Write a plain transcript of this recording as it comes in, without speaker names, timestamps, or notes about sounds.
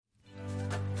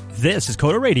This is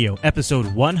Coda Radio, episode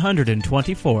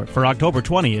 124 for October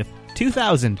 20th,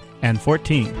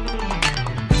 2014.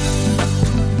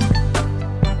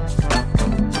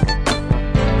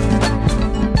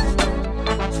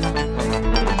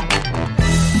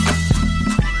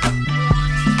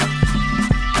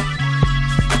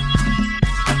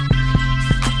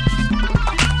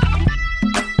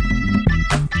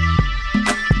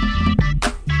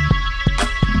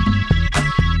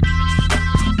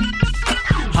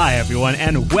 Hi, everyone,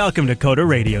 and welcome to Coda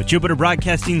Radio, Jupiter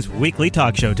Broadcasting's weekly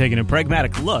talk show taking a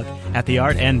pragmatic look at the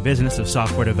art and business of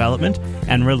software development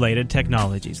and related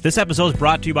technologies. This episode is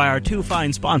brought to you by our two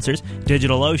fine sponsors,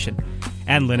 DigitalOcean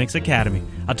and Linux Academy.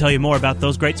 I'll tell you more about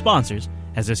those great sponsors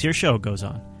as this here show goes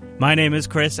on. My name is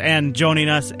Chris, and joining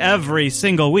us every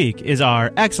single week is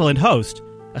our excellent host,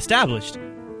 established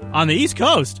on the East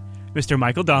Coast, Mr.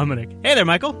 Michael Dominic. Hey there,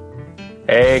 Michael.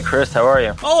 Hey, Chris, how are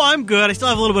you? Oh, I'm good. I still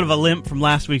have a little bit of a limp from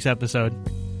last week's episode,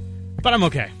 but I'm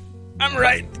okay. I'm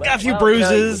right. Got a few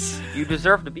bruises. You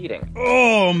deserved a beating.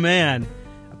 Oh, man.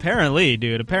 Apparently,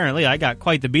 dude. Apparently, I got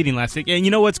quite the beating last week. And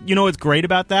you know what's great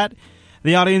about that?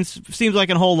 The audience seems like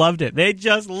in whole loved it. They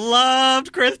just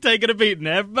loved Chris taking a beating.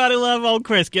 Everybody loved old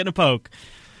Chris getting a poke.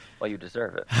 Well, you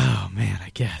deserve it. Oh, man,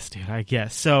 I guess, dude. I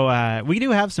guess. So we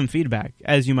do have some feedback,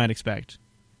 as you might expect,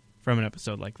 from an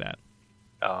episode like that.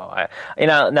 Oh,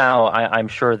 I'm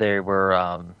sure they were.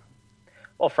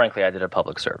 Well, frankly, I did a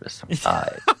public service.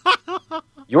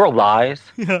 Your lies,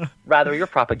 rather your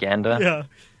propaganda.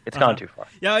 It's gone too far.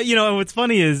 Yeah, you know, and what's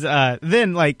funny is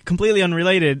then, like, completely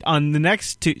unrelated, on the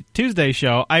next Tuesday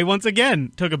show, I once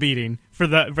again took a beating for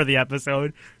the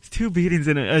episode. Two beatings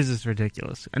in it. It's just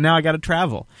ridiculous. And now I got to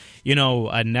travel. You know,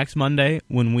 next Monday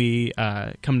when we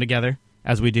come together,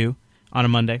 as we do on a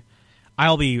Monday,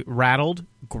 I'll be rattled,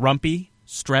 grumpy,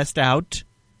 stressed out,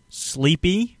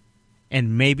 sleepy,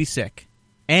 and maybe sick.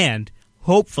 And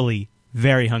hopefully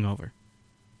very hungover.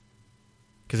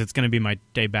 Because it's going to be my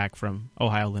day back from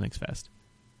Ohio Linux Fest.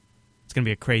 It's going to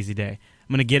be a crazy day. I'm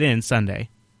going to get in Sunday.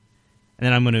 And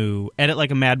then I'm going to edit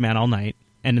like a madman all night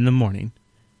and in the morning.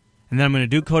 And then I'm going to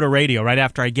do Coda Radio right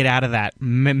after I get out of that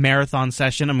marathon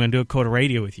session. I'm going to do a Coda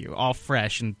Radio with you, all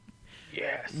fresh and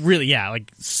really,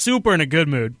 like super in a good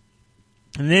mood.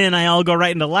 And then I'll go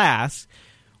right into LAS,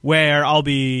 where I'll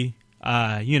be,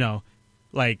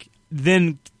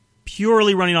 then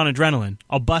purely running on adrenaline.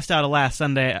 I'll bust out a LAS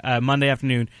Monday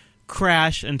afternoon,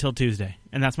 crash until Tuesday.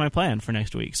 And that's my plan for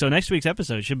next week. So next week's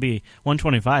episode should be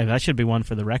 125. That should be one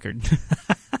for the record.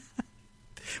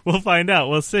 We'll find out.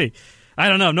 We'll see. I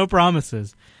don't know. No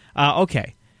promises.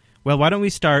 Okay. Well, why don't we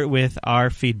start with our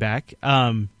feedback?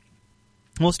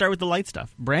 We'll start with the light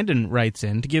stuff. Brandon writes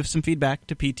in to give some feedback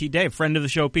to PT Dave, friend of the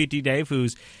show, PT Dave,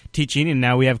 who's teaching, and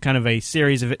now we have kind of a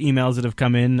series of emails that have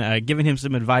come in, giving him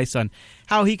some advice on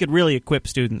how he could really equip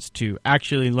students to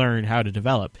actually learn how to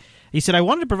develop. He said, I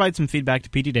wanted to provide some feedback to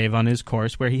PT Dave on his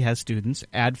course where he has students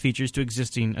add features to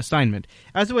existing assignment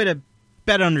as a way to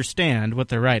better understand what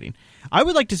they're writing. I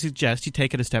would like to suggest you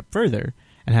take it a step further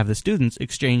and have the students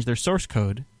exchange their source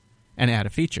code and add a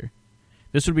feature.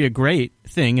 This would be a great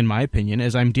thing, in my opinion,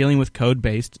 as I'm dealing with a code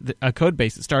base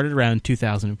that started around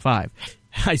 2005.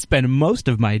 I spend most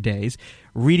of my days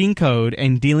reading code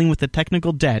and dealing with the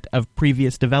technical debt of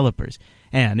previous developers,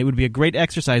 and it would be a great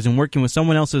exercise in working with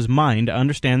someone else's mind to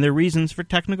understand their reasons for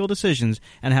technical decisions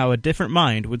and how a different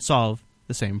mind would solve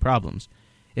the same problems.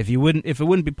 If it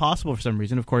wouldn't be possible for some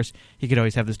reason, of course, he could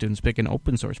always have the students pick an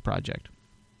open source project.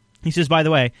 He says, by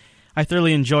the way, I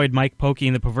thoroughly enjoyed Mike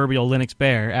poking the proverbial Linux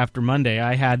bear. After Monday,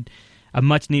 I had a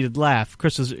much-needed laugh.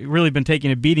 Chris has really been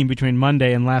taking a beating between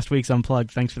Monday and last week's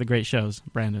Unplugged. Thanks for the great shows,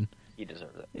 Brandon. He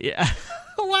deserves it. Yeah.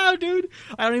 Wow, dude.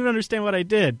 I don't even understand what I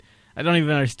did. I don't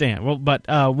even understand. Well, but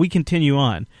we continue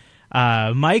on.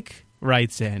 Mike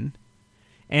writes in,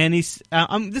 and he's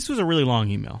this was a really long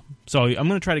email, so I'm going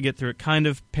to try to get through it. Kind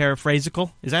of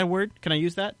paraphrasical. Is that a word? Can I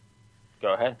use that?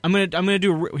 Go ahead. I'm going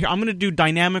to do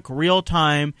dynamic,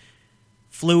 real-time,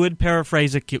 fluid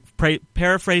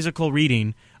paraphrasical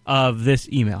reading of this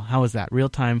email. How is that?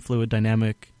 Real-time, fluid,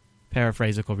 dynamic,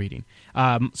 paraphrasical reading.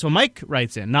 So Mike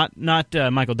writes in, not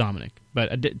Michael Dominic,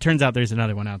 but it turns out there's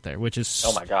another one out there, which is,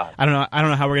 oh my god, I don't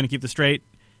know how we're going to keep this straight.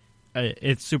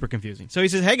 It's super confusing. So he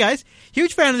says, hey guys,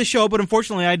 huge fan of the show, but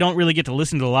unfortunately I don't really get to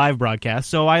listen to the live broadcast,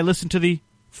 so I listen to the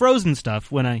frozen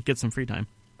stuff when I get some free time.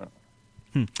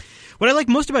 What I like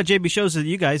most about JB shows is that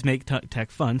you guys make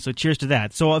tech fun, so cheers to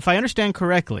that. So if I understand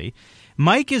correctly,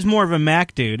 Mike is more of a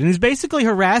Mac dude, and is basically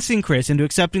harassing Chris into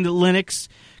accepting that Linux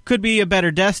could be a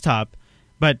better desktop,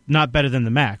 but not better than the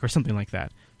Mac, or something like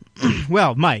that.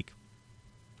 Well, Mike,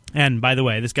 And by the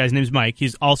way, this guy's name's Mike.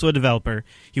 He's also a developer.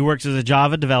 He works as a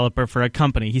Java developer for a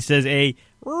company. He says a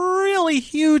really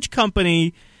huge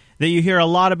company that you hear a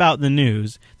lot about in the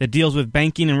news that deals with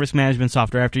banking and risk management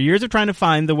software. After years of trying to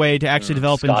find the way to actually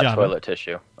develop in Java. Toilet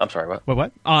tissue. I'm sorry, what?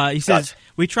 What? He says,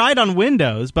 we tried on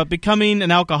Windows, but becoming an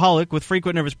alcoholic with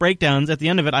frequent nervous breakdowns, at the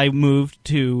end of it, I moved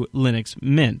to Linux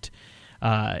Mint.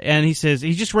 And he says,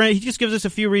 he just gives us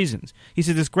a few reasons. He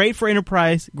says, it's great for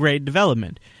enterprise-grade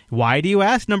development. Why do you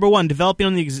ask? Number one, developing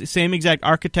on the same exact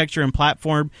architecture and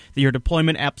platform that your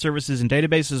deployment app services and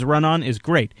databases run on is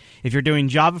great. If you're doing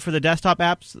Java for the desktop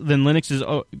apps, then Linux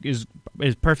is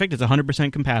perfect. It's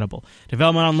 100% compatible.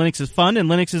 Development on Linux is fun, and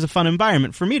Linux is a fun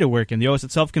environment for me to work in. The OS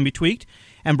itself can be tweaked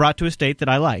and brought to a state that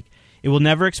I like. It will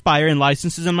never expire, and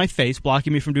licenses in my face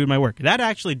blocking me from doing my work. That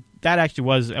actually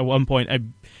was at one point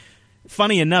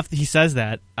funny enough that he says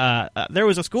that. There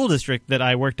was a school district that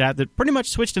I worked at that pretty much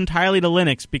switched entirely to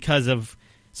Linux because of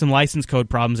some license code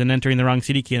problems and entering the wrong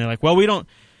CD key. And they're like, well, we don't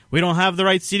have the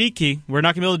right CD key. We're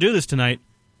not going to be able to do this tonight.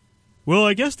 Well,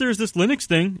 I guess there's this Linux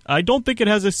thing. I don't think it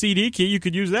has a CD key. You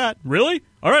could use that. Really?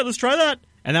 All right, let's try that.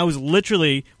 And that was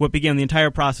literally what began the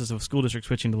entire process of a school district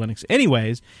switching to Linux.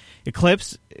 Anyways,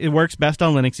 Eclipse, it works best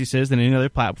on Linux, he says, than any other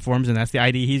platforms, and that's the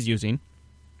IDE he's using.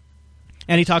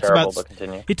 And he talks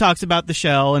about the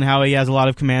shell and how he has a lot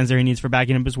of commands there he needs for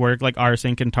backing up his work, like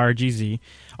rsync and targz.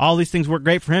 All these things work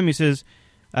great for him. He says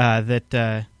don't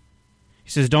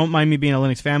mind me being a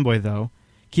Linux fanboy, though.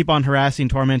 Keep on harassing,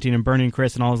 tormenting, and burning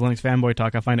Chris and all his Linux fanboy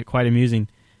talk. I find it quite amusing.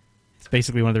 It's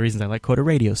basically one of the reasons I like Coda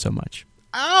Radio so much.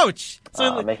 Ouch!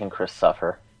 So making Chris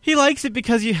suffer. He likes it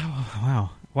because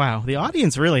Wow, the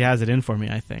audience really has it in for me,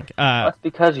 I think. That's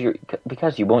because you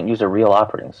won't use a real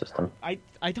operating system.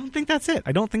 I don't think that's it.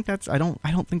 I don't think that's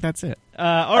it.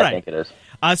 All right. I think it is.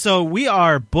 So we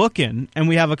are booking, and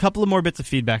we have a couple of more bits of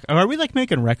feedback. Are we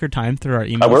making record time through our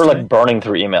emails? We're burning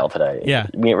through email today. Yeah,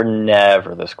 we're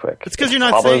never this quick. It's because you're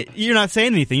not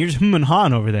saying anything. You're just humming and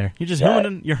hawing over there. You're just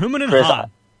humming. You're humming and Chris,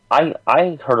 hawing.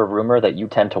 I heard a rumor that you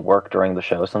tend to work during the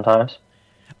show sometimes.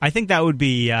 I think that would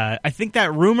be. I think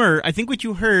that rumor. I think what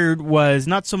you heard was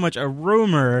not so much a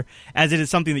rumor as it is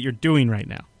something that you're doing right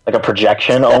now, like a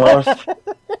projection almost.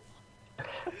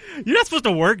 You're not supposed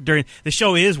to work during the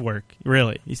show. Is work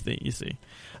really? You see.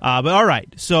 But all right.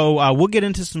 So we'll get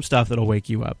into some stuff that'll wake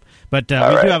you up. But we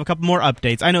do have a couple more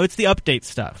updates. I know it's the update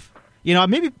stuff.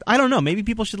 Maybe I don't know. Maybe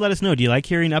people should let us know. Do you like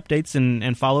hearing updates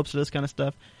and follow-ups to this kind of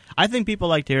stuff? I think people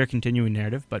like to hear a continuing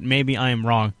narrative, but maybe I am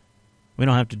wrong. We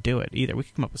don't have to do it either. We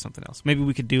could come up with something else. Maybe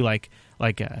we could do I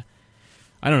don't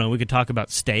know. We could talk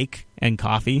about steak and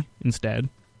coffee instead.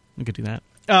 We could do that.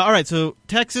 All right. So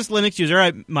Texas Linux user, all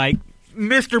right, Mike,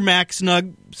 Mr. Mac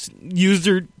Snug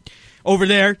user over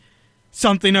there,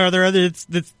 something or other.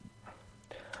 That's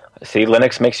See,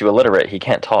 Linux makes you illiterate. He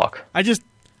can't talk. I don't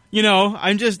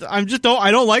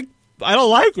like it. I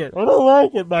don't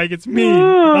like it, Mike. It's mean.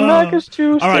 Mac is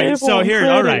too stable. All right, so here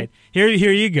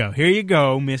you go. Here you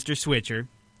go, Mr. Switcher.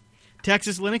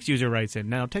 Texas Linux user writes in.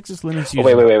 Now, Texas Linux user...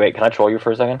 Oh, wait. Can I troll you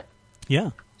for a second?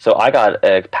 Yeah. So I got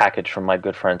a package from my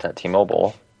good friends at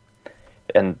T-Mobile.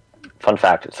 And fun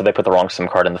fact, so they put the wrong SIM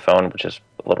card in the phone, which is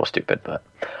a little stupid, but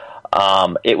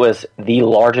it was the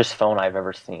largest phone I've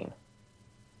ever seen.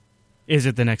 Is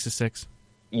it the Nexus 6?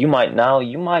 You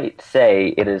might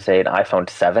say it is an iPhone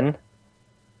 7.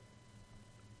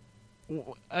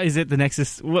 Is it the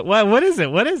Nexus? What is it?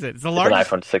 What is it? It's the largest.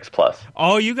 It's an iPhone 6 Plus.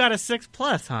 Oh, you got a 6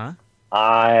 Plus, huh?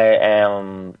 I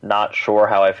am not sure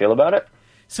how I feel about it.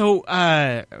 So,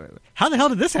 how the hell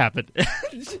did this happen?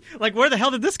 Where the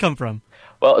hell did this come from?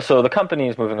 Well, so the company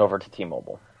is moving over to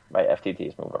T-Mobile, right? FTT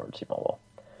is moving over to T-Mobile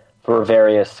for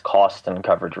various cost and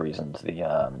coverage reasons.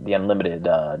 The unlimited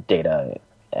data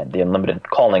and the unlimited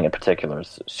calling in particular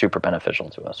is super beneficial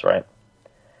to us, right?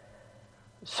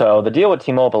 So the deal with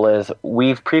T-Mobile is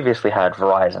we've previously had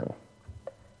Verizon.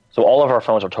 So all of our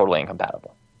phones are totally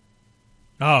incompatible.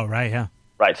 Oh, right, yeah.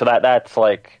 Right, so that's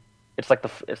like it's like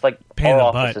Pain our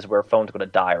office is where phones are going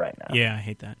to die right now. Yeah, I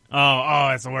hate that. Oh,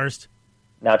 that's the worst.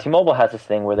 Now T-Mobile has this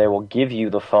thing where they will give you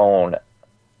the phone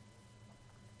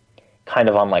kind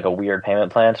of on a weird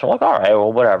payment plan. So I'm like, all right,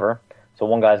 well, whatever. So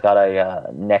one guy's got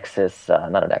a Nexus,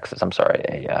 not a Nexus, I'm sorry,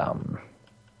 a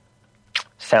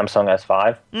Samsung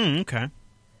S5. Okay.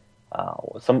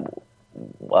 Some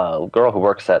girl who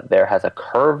works there has a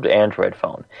curved Android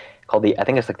phone called I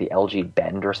think it's the LG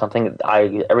Bend or something.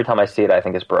 Every time I see it, I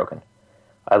think it's broken.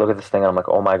 I look at this thing and I'm like,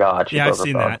 oh my god, I've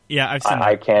seen that. Yeah, I've seen that.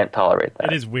 I can't tolerate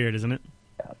that. It is weird, isn't it?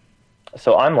 Yeah.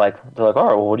 So they're like, all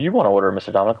right, well, what do you want to order,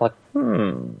 Mr. Dominic? I'm like,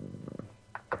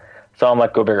 So I'm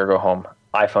like, go big or go home.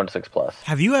 iPhone 6 Plus.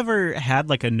 Have you ever had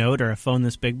like a Note or a phone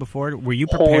this big before? Were you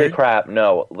prepared? Holy crap,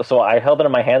 no. So I held it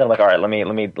in my hand and I'm like, all right, let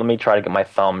me try to get my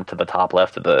thumb to the top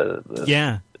left of the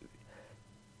Yeah.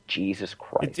 Jesus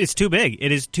Christ. It's too big.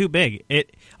 It is too big.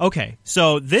 Okay,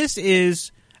 so this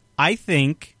is, I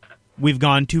think we've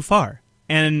gone too far.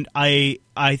 And I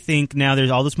think now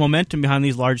there's all this momentum behind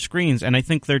these large screens, and I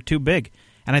think they're too big.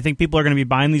 And I think people are going to be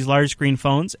buying these large screen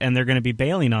phones, and they're going to be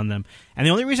bailing on them. And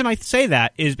the only reason I say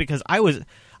that is because I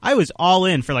was all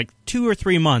in for like 2 or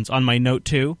 3 months on my Note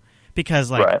 2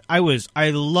 because like right. I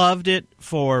loved it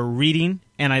for reading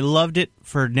and I loved it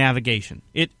for navigation.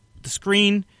 The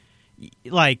screen,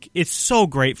 like, it's so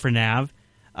great for nav.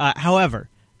 However,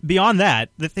 beyond that,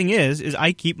 the thing is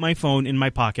I keep my phone in my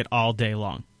pocket all day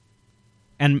long.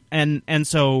 And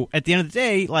so at the end of the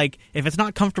day, like, if it's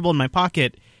not comfortable in my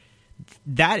pocket,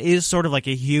 that is sort of like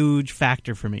a huge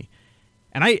factor for me.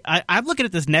 And I'm looking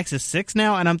at this Nexus 6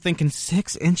 now, and I'm thinking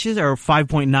 6 inches or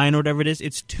 5.9 or whatever it is.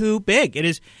 It's too big. It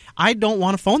is. I don't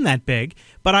want a phone that big,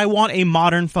 but I want a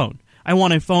modern phone. I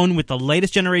want a phone with the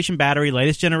latest generation battery,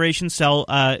 latest generation cell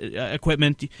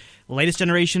equipment, latest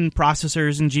generation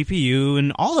processors and GPU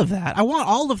and all of that. I want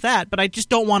all of that, but I just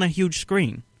don't want a huge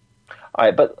screen. All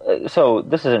right, but so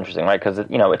this is interesting, right? Because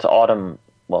it's autumn,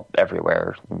 well,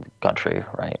 everywhere in the country,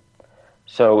 right?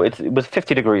 So it was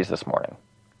 50 degrees this morning.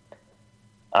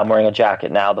 I'm wearing a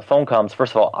jacket. Now, the phone comes.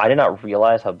 First of all, I did not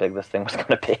realize how big this thing was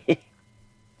going to be.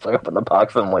 So I open the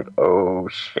box, and I'm like, oh,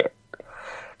 shit.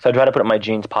 So I try to put it in my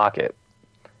jeans pocket.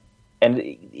 And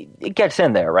it gets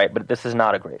in there, right? But this is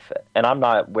not a great fit. And I'm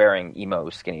not wearing emo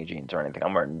skinny jeans or anything.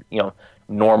 I'm wearing,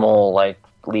 normal, like,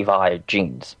 Levi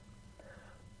jeans.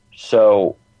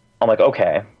 So I'm like,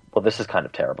 okay, well, this is kind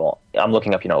of terrible. I'm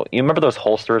looking up, you remember those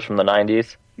holsters from the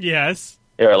 90s? Yes.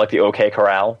 Yeah, like the OK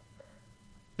Corral.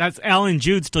 That's Alan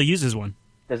Jude still uses one.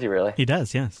 Does he really? He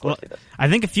does, yes. Of course he does. I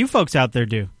think a few folks out there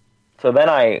do. So then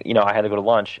I had to go to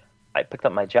lunch. I picked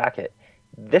up my jacket.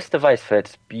 This device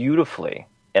fits beautifully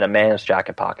in a man's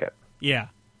jacket pocket. Yeah.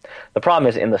 The problem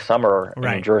is in the summer in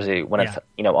New Jersey when it's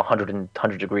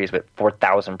 100 degrees with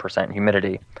 4,000%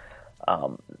 humidity.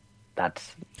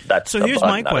 That's so here's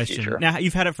my question. Now,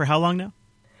 you've had it for how long now?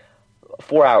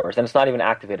 4 hours, and it's not even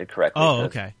activated correctly. Oh,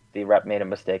 okay. The rep made a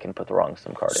mistake and put the wrong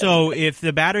SIM card in. So if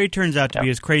the battery turns out to be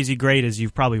as crazy great as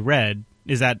you've probably read,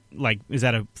 is that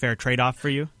a fair trade-off for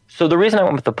you? So the reason I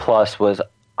went with the Plus was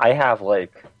I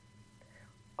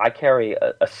carry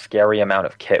a scary amount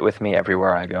of kit with me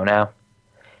everywhere I go now.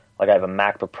 Like I have a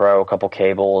MacBook Pro, a couple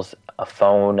cables, a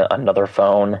phone, another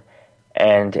phone,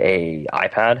 and a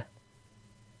iPad.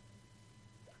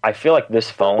 I feel like this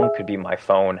phone could be my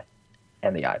phone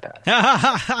and the iPad.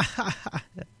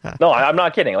 No, I'm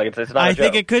not kidding. Like it's not. I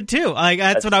think it could too. Like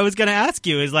that's what I was going to ask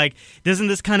you. Is like, doesn't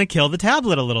this kind of kill the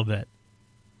tablet a little bit?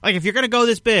 Like if you're going to go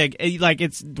this big,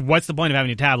 what's the point of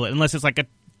having a tablet unless it's like a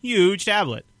huge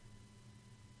tablet?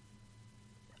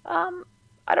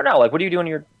 I don't know. Like, what do you do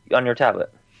on your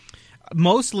tablet?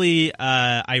 Mostly,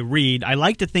 I read. I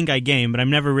like to think I game, but I'm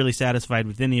never really satisfied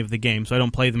with any of the games, so I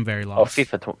don't play them very long. Oh,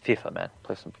 FIFA, man.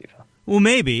 Play some FIFA. Well,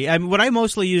 maybe. What I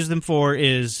mostly use them for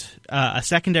is a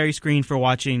secondary screen for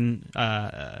watching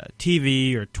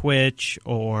TV or Twitch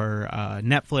or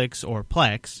Netflix or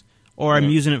Plex, or I'm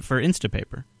using it for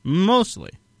Instapaper,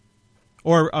 mostly,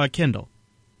 or Kindle.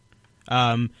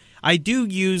 I do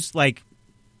use,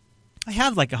 I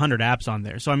have 100 apps on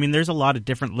there, so I mean, there's a lot of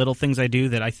different little things I do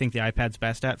that I think the iPad's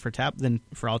best at than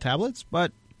for all tablets.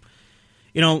 But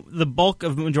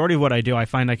the majority of what I do, I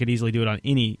find I could easily do it on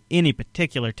any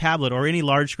particular tablet or any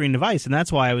large screen device, and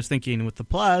that's why I was thinking with the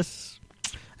Plus,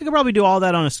 I could probably do all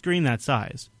that on a screen that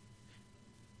size.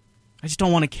 I just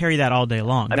don't want to carry that all day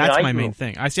long. That's my main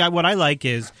thing. What I like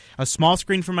is a small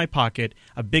screen for my pocket,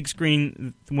 a big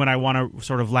screen when I want to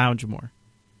sort of lounge more.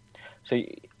 So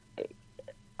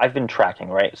I've been tracking,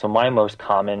 right? So my most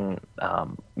common,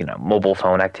 mobile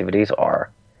phone activities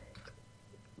are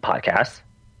podcasts,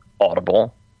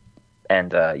 Audible,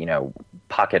 and,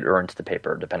 Pocket or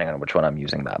Instapaper, depending on which one I'm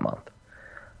using that month.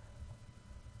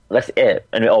 That's it.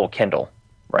 And, Kindle,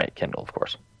 right? Kindle, of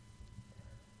course.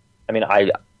 I mean,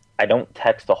 I don't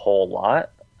text a whole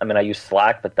lot. I mean, I use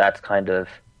Slack, but that's kind of,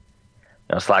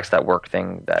 Slack's that work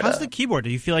thing. How's the keyboard? Do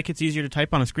you feel like it's easier to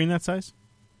type on a screen that size?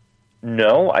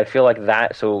 No, I feel like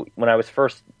that. So when I was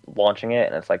first launching it,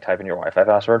 and it's like typing your Wi-Fi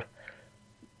password,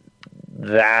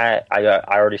 that I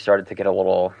already started to get a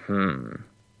little.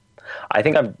 I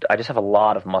think I just have a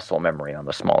lot of muscle memory on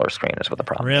the smaller screen. Is what the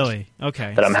problem is. Really?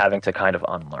 Okay. That I'm having to kind of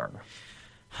unlearn.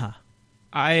 Huh.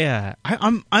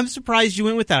 I'm surprised you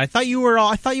went with that. I thought you were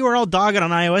all dogging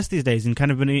on iOS these days and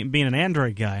kind of being an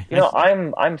Android guy.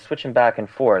 I'm switching back and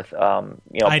forth.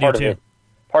 I do too.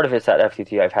 Part of it's at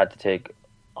FTT. I've had to take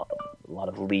a lot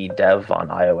of lead dev on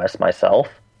iOS myself,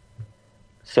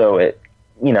 so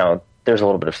there's a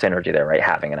little bit of synergy there, right?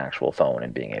 Having an actual phone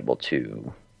and being able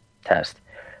to test.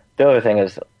 The other thing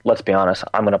is, let's be honest,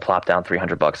 I'm going to plop down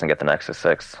 $300 and get the Nexus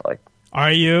 6.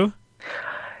 Are you?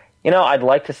 I'd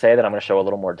like to say that I'm going to show a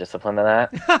little more discipline than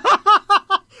that.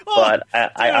 But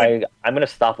I'm going to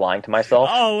stop lying to myself.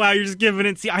 Oh, wow, you're just giving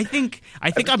it. See, I think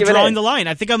I'm drawing the line.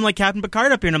 I think I'm like Captain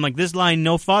Picard up here, and I'm like, this line,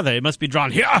 no father. It must be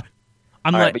drawn here.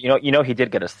 But he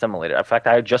did get assimilated. In fact,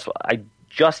 I just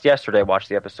yesterday watched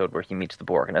the episode where he meets the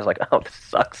Borg, and I was like, oh, this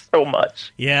sucks so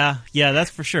much. Yeah,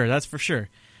 that's for sure.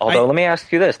 Although, let me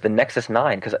ask you this: the Nexus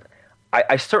 9, because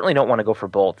I certainly don't want to go for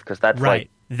both, because that's right.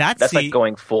 That's like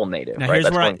going full native, now right?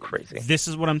 That's going crazy. This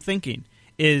is what I'm thinking.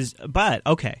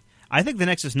 Okay. I think the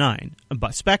Nexus 9,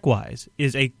 but spec-wise,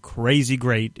 is a crazy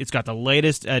great. It's got the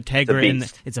latest Tegra in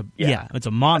it's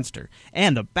a monster.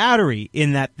 And the battery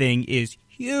in that thing is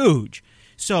huge.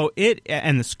 So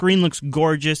and the screen looks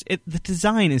gorgeous. The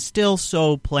design is still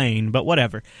so plain, but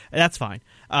whatever. That's fine.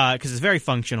 Because it's very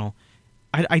functional.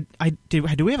 Do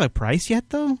we have a price yet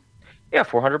though? Yeah,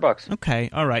 $400. Okay,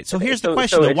 all right. So here's the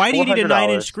question though. Why do you need a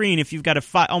 9-inch screen if you've got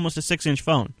almost a 6-inch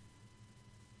phone?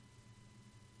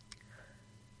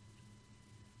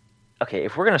 Okay,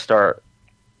 if we're going to start,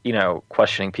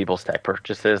 questioning people's tech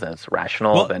purchases as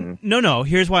rational, then no.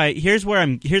 This is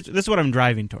what I'm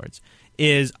driving towards.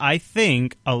 Is I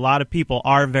think a lot of people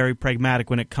are very pragmatic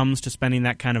when it comes to spending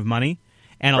that kind of money,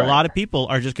 and a lot of people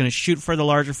are just going to shoot for the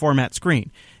larger format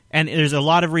screen, and there's a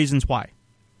lot of reasons why.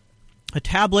 A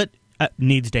tablet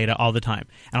needs data all the time,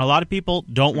 and a lot of people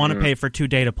don't want to pay for 2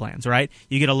 data plans, right?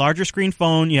 You get a larger screen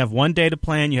phone, you have 1 data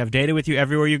plan, you have data with you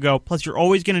everywhere you go, plus you're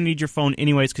always going to need your phone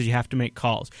anyways because you have to make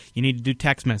calls. You need to do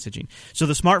text messaging. So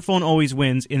the smartphone always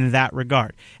wins in that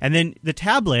regard. And then the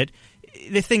tablet,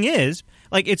 the thing is,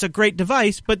 it's a great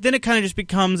device, but then it kind of just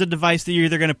becomes a device that you're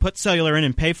either going to put cellular in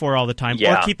and pay for all the time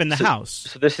or keep in the house.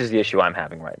 So this is the issue I'm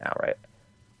having right now, right?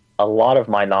 A lot of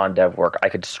my non-dev work I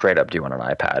could straight up do on an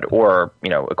iPad or,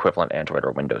 equivalent Android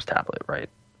or Windows tablet, right?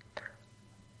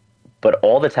 But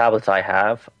all the tablets I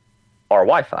have are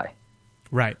Wi-Fi.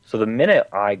 Right. So the minute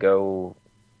I go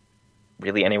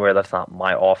really anywhere that's not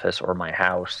my office or my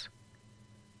house,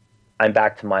 I'm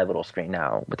back to my little screen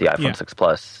now with the iPhone 6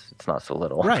 Plus. It's not so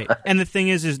little. Right. And the thing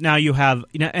is now you have,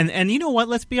 and you know what?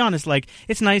 Let's be honest.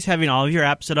 It's nice having all of your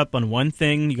apps set up on one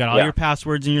thing. You got all your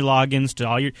passwords and your logins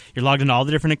to you're logged into all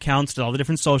the different accounts, to all the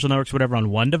different social networks, whatever,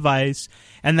 on one device.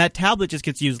 And that tablet just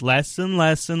gets used less and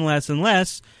less and less and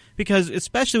less because,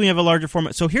 especially when you have a larger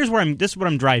format. So this is what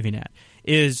I'm driving at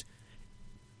is,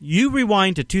 you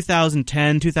rewind to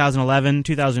 2010, 2011,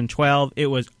 2012, it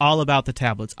was all about the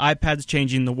tablets. iPad's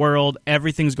changing the world.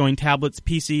 Everything's going tablets.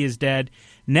 PC is dead.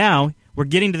 Now, we're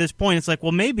getting to this point. It's like,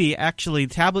 well, maybe actually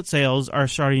tablet sales are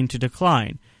starting to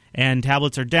decline, and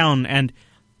tablets are down, and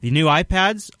the new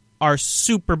iPads are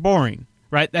super boring,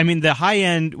 right? I mean, the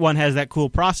high-end one has that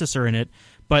cool processor in it,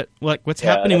 but what's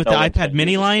happening with the iPad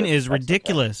mini line is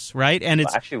ridiculous, right? And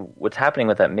actually, what's happening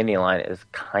with that mini line is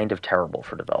kind of terrible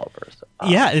for developers.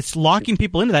 It's locking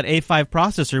people into that A5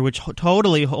 processor, which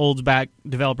totally holds back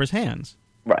developers' hands.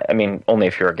 Right. I mean, only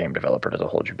if you're a game developer does it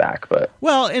hold you back. But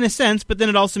well, in a sense, but then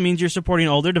it also means you're supporting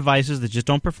older devices that just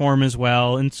don't perform as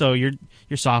well, and so your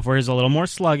software is a little more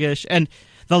sluggish. And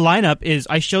the lineup is,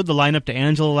 I showed the lineup to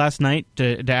Angela last night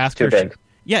to ask her. Too big.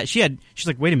 She's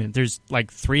like, wait a minute, there's 3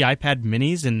 iPad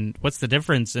minis, and what's the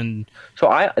difference? And so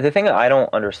the thing that I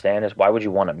don't understand is, why would you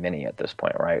want a mini at this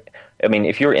point, right? I mean,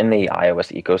 if you're in the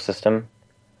iOS ecosystem,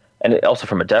 and also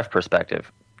from a dev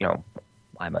perspective,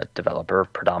 I'm a developer,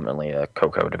 predominantly a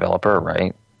Cocoa developer,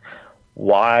 right?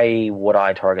 Why would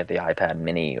I target the iPad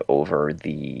mini over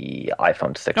the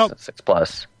iPhone 6 and 6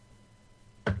 Plus?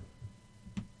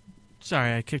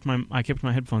 Sorry, I kicked my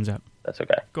headphones out. That's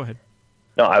okay. Go ahead.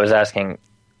 No, I was asking,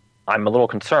 I'm a little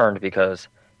concerned because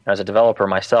as a developer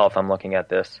myself, I'm looking at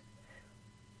this.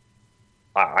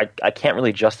 I can't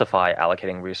really justify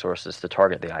allocating resources to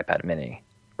target the iPad mini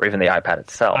or even the iPad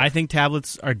itself. I think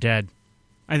tablets are dead.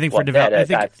 I think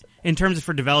in terms of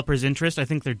for developers' interest, I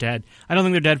think they're dead. I don't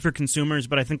think they're dead for consumers,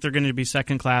 but I think they're going to be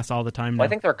second class all the time now. Well, I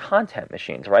think they're content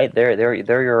machines, right? They're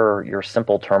your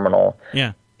simple terminal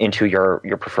into your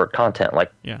preferred content. I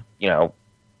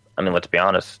mean, let's be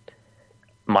honest.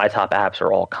 my top apps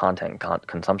are all content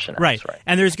consumption apps, right?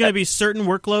 And there's going to be certain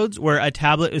workloads where a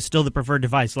tablet is still the preferred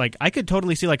device. Like I could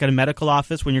totally see like at a medical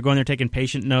office when you're going there taking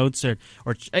patient notes, or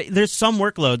there's some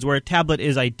workloads where a tablet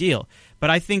is ideal. But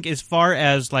I think as far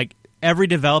as like every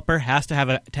developer has to have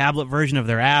a tablet version of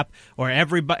their app, or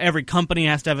every company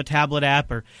has to have a tablet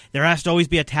app, or there has to always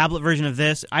be a tablet version of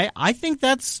this. I think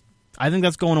that's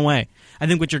going away. I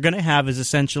think what you're going to have is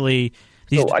essentially.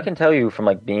 So I can tell you from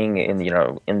like being in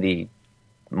the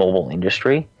mobile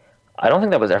industry, I don't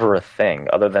think that was ever a thing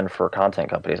other than for content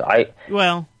companies. I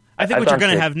think what you're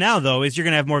going to have now though is you're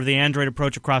going to have more of the Android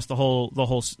approach across all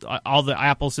the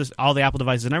Apple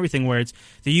devices and everything, where it's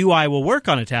the UI will work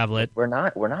on a tablet. We're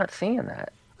not seeing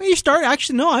that. Well, you start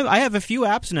actually no. I have a few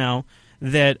apps now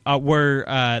that are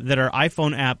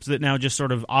iPhone apps that now just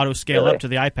sort of auto scale up to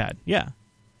the iPad. Yeah,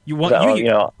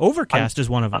 Overcast is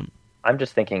one of them. I'm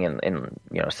just thinking in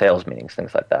sales meetings,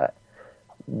 things like that.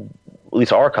 At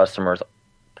least our customers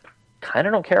kind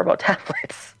of don't care about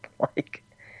tablets. Like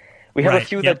we have a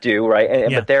few that do, right?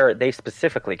 But they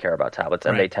specifically care about tablets,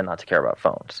 and they tend not to care about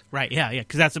phones. Right? Yeah.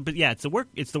 Because it's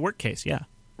the work case. Yeah.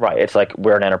 Right. It's like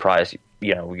we're an enterprise.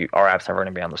 Our apps are going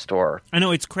to be on the store. I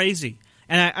know it's crazy,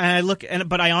 but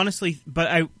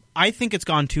I think it's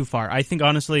gone too far. I think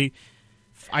honestly.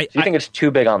 You think it's too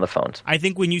big on the phones? I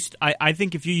think I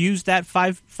think if you use that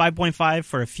 5.5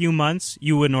 for a few months,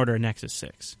 you wouldn't order a Nexus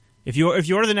 6. If you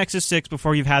order the Nexus 6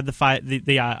 before you've had the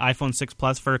iPhone 6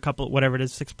 Plus for a couple, whatever it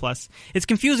is, 6 Plus, it's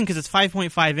confusing because it's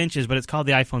 5.5 inches, but it's called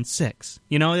the iPhone 6.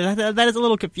 That is a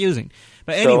little confusing.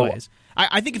 But anyways,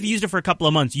 I think if you used it for a couple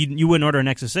of months, you wouldn't order a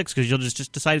Nexus 6 because you'll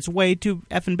just decide it's way too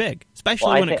effing big,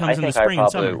 especially when it comes in the spring and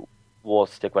summer. I probably will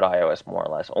stick with iOS more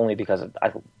or less, only because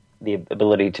the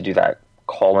ability to do that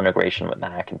call integration with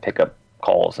Mac and pick up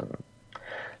calls, and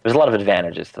there's a lot of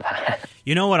advantages to that.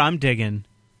 You know what I'm digging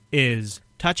is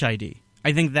Touch ID.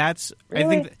 I think that's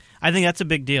really? I think that's a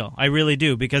big deal. I really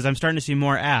do, because I'm starting to see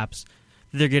more apps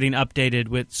that they're getting updated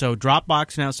with. So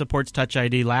Dropbox now supports Touch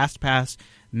ID, LastPass,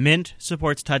 Mint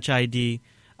supports Touch ID,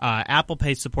 Apple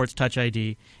Pay supports Touch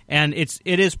ID, and it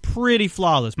is pretty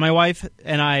flawless. My wife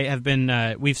and I have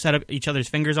been we've set up each other's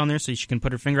fingers on there, so she can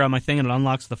put her finger on my thing and it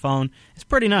unlocks the phone. It's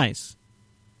pretty nice.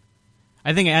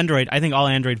 I think all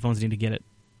Android phones need to get it.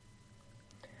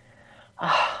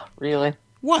 Really?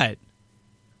 What?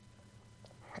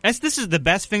 This is the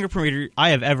best fingerprint reader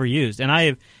I have ever used, and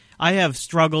I have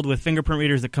struggled with fingerprint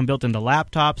readers that come built into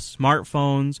laptops,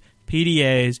 smartphones,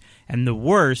 PDAs, and the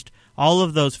worst, all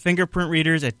of those fingerprint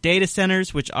readers at data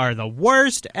centers, which are the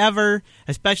worst ever,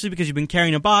 especially because you've been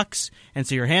carrying a box, and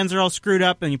so your hands are all screwed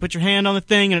up, and you put your hand on the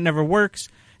thing, and it never works.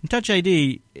 And Touch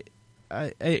ID...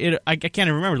 I can't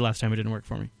even remember the last time it didn't work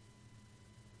for me.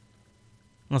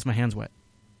 Unless my hand's wet.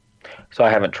 So I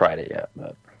haven't tried it yet.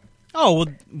 But... Oh, well,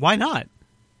 why not?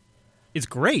 It's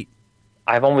great.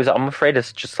 I'm afraid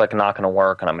it's just like not going to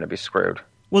work and I'm going to be screwed.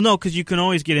 Well, no, because you can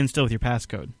always get in still with your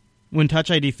passcode. When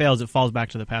Touch ID fails, it falls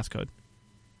back to the passcode.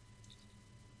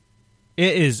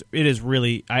 It is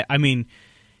really... I mean...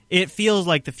 It feels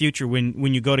like the future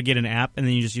when you go to get an app and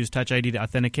then you just use Touch ID to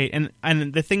authenticate.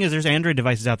 And the thing is, there's Android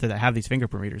devices out there that have these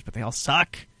fingerprint readers, but they all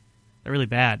suck. They're really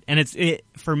bad. And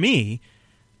for me,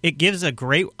 it gives a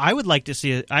great. I would like to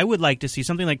see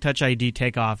something like Touch ID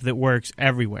take off that works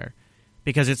everywhere,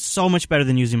 because it's so much better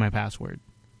than using my password.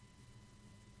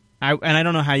 And I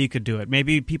don't know how you could do it.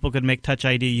 Maybe people could make Touch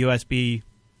ID USB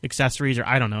accessories, or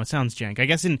I don't know. It sounds jank. I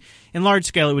guess in large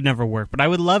scale it would never work, but I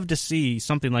would love to see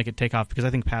something like it take off, because I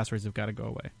think passwords have got to go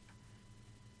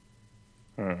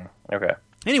away. Okay.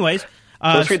 Anyways, so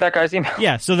let's read that guy's email.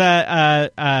 Yeah. So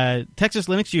that Texas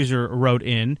Linux user wrote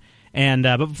in, and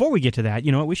but before we get to that,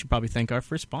 you know what? We should probably thank our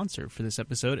first sponsor for this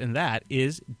episode, and that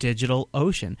is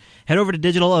DigitalOcean. Head over to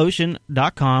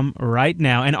DigitalOcean.com right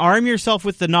now and arm yourself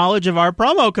with the knowledge of our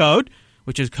promo code,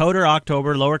 which is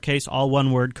CoderOctober, lowercase, all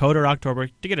one word,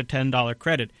 CoderOctober, to get a $10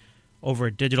 credit over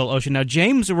at DigitalOcean. Now,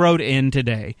 James wrote in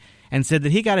today and said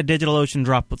that he got a DigitalOcean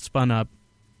drop spun up,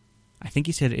 I think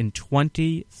he said in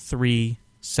 23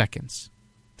 seconds.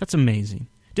 That's amazing.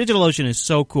 DigitalOcean is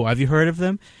so cool. Have you heard of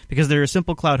them? Because they're a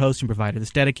simple cloud hosting provider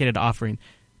that's dedicated to offering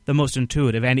the most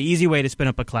intuitive and easy way to spin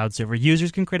up a cloud server.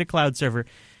 Users can create a cloud server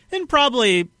in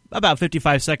probably about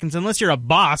 55 seconds, unless you're a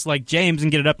boss like James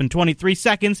and get it up in 23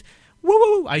 seconds.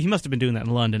 Woo! He must have been doing that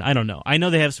in London. I don't know. I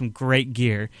know they have some great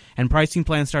gear, and pricing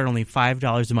plans start only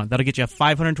 $5 a month. That'll get you a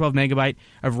 512 megabyte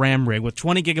of RAM rig with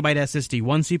 20 gigabyte SSD,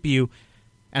 one CPU,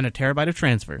 and a terabyte of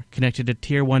transfer connected to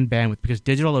Tier 1 bandwidth, because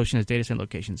DigitalOcean has data center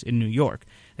locations in New York.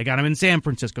 They got them in San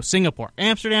Francisco, Singapore,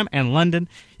 Amsterdam, and London.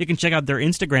 You can check out their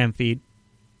Instagram feed.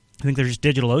 I think they're just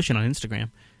DigitalOcean on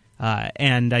Instagram.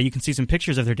 and you can see some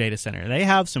pictures of their data center. They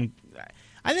have some,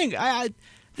 I think,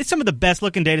 it's some of the best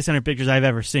looking data center pictures I've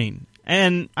ever seen.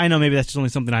 And I know maybe that's just only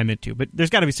something I'm into, but there's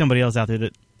got to be somebody else out there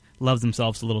that loves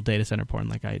themselves a little data center porn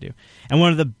like I do. And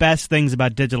one of the best things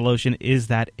about DigitalOcean is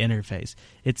that interface.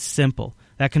 It's simple.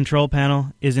 That control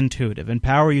panel is intuitive, and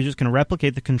power users can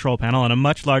replicate the control panel on a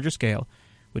much larger scale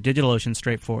with DigitalOcean's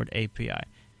straightforward API.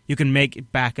 You can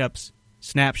make backups,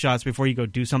 snapshots before you go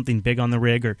do something big on the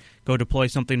rig or go deploy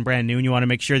something brand new, and you want to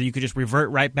make sure that you could just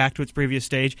revert right back to its previous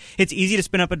stage. It's easy to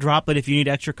spin up a droplet if you need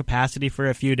extra capacity for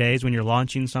a few days when you're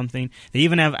launching something. They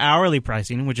even have hourly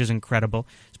pricing, which is incredible,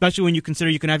 especially when you consider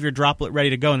you can have your droplet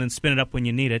ready to go and then spin it up when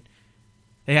you need it.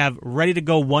 They have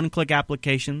ready-to-go one-click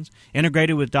applications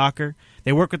integrated with Docker.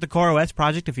 They work with the CoreOS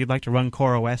project if you'd like to run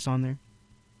CoreOS on there.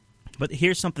 But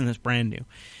here's something that's brand new.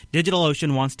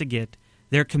 DigitalOcean wants to get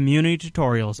their community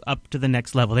tutorials up to the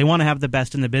next level. They want to have the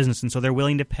best in the business, and so they're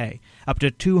willing to pay up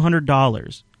to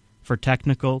 $200 for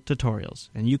technical tutorials.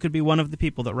 And you could be one of the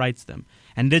people that writes them.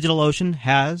 And DigitalOcean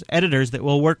has editors that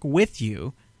will work with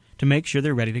you to make sure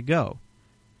they're ready to go.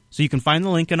 So you can find the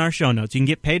link in our show notes. You can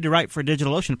get paid to write for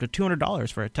DigitalOcean up to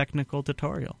 $200 for a technical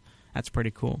tutorial. That's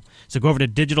pretty cool. So go over to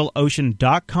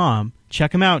DigitalOcean.com,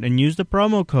 check them out, and use the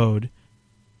promo code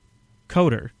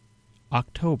CODER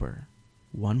October.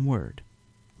 One word,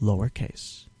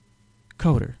 lowercase.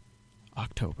 CODER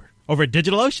October. Over at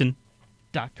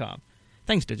DigitalOcean.com.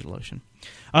 Thanks, DigitalOcean.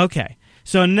 Okay,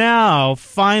 so now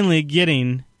finally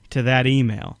getting to that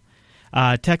email.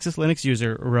 Texas Linux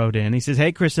user wrote in. He says,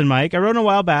 "Hey, Chris and Mike, I wrote a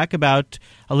while back about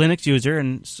a Linux user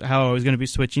and how I was going to be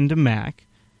switching to Mac,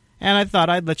 and I thought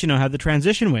I'd let you know how the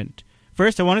transition went.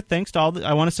 First, I want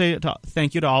to say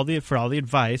thank you to for all the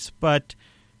advice, but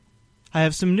I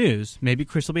have some news. Maybe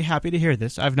Chris will be happy to hear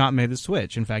this. I've not made the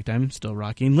switch. In fact, I'm still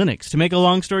rocking Linux. To make a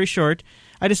long story short,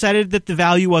 I decided that the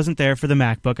value wasn't there for the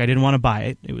MacBook. I didn't want to buy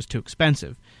it. It was too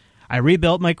expensive. I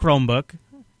rebuilt my Chromebook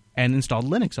and installed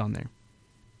Linux on there.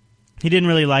 He didn't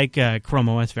really like Chrome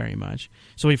OS very much,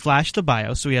 so he flashed the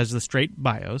BIOS, so he has the straight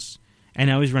BIOS, and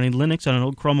now he's running Linux on an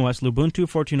old Chrome OS Lubuntu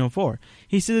 14.04.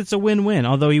 He says it's a win-win,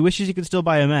 although he wishes he could still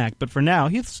buy a Mac, but for now,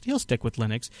 he'll stick with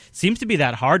Linux. Seems to be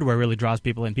that hardware really draws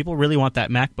people in. People really want that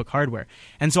MacBook hardware.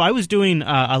 And so I was doing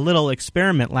a little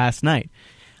experiment last night.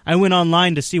 I went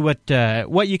online to see what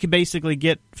you could basically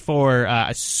get for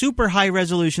a super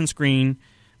high-resolution screen,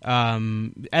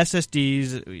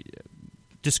 SSDs,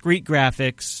 discrete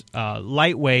graphics,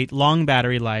 lightweight, long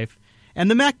battery life, and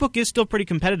the MacBook is still pretty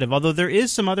competitive, although there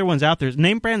is some other ones out there.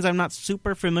 Name brands I'm not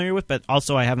super familiar with, but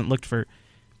also I haven't looked for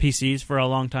PCs for a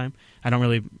long time. I don't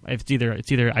really. I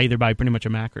either buy pretty much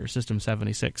a Mac or a System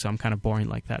 76, so I'm kind of boring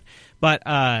like that. But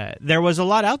there was a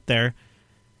lot out there,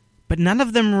 but none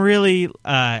of them really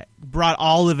brought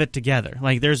all of it together.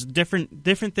 Like there's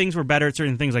different things were better at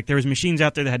certain things. Like there was machines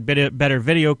out there that had better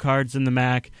video cards than the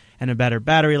Mac and a better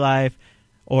battery life.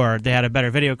 Or they had a better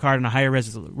video card and a higher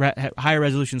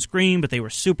resolution screen, but they were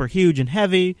super huge and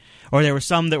heavy. Or there were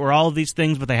some that were all of these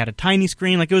things, but they had a tiny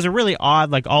screen. Like it was a really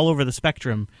odd, like all over the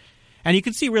spectrum. And you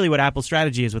can see really what Apple's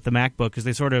strategy is with the MacBook, because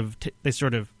they sort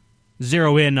of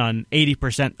zero in on an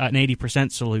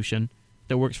 80% solution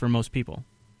that works for most people.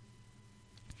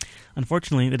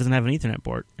 Unfortunately, it doesn't have an Ethernet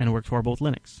port, and it works horrible with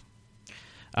Linux.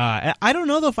 I don't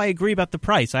know though if I agree about the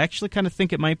price. I actually kind of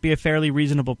think it might be a fairly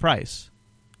reasonable price.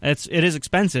 It is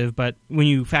expensive, but when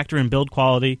you factor in build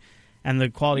quality and the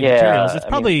quality of materials, it's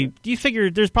probably. Do you figure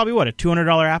there's probably a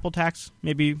 $200 Apple tax?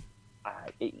 Maybe.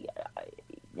 It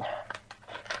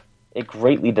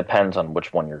greatly depends on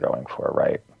which one you're going for,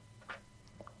 right?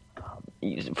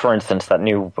 For instance, that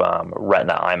new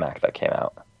Retina iMac that came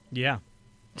out. Yeah.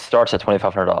 Starts at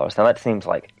 $2,500. Now that seems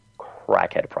like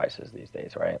crackhead prices these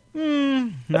days, right?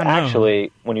 But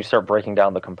actually, when you start breaking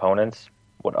down the components,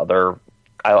 what other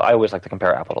I always like to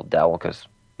compare Apple to Dell because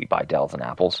we buy Dells and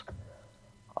Apples.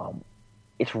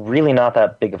 It's really not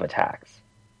that big of a tax.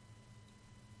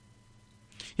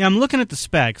 Yeah, I'm looking at the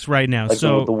specs right now. Like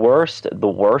so the worst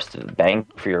bang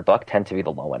for your buck tend to be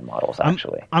the low end models.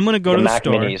 Actually, I'm going to go to the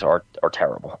store. The Mac Minis are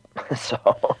terrible. So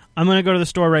I'm going to go to the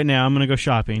store right now. I'm going to go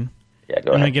shopping. Yeah,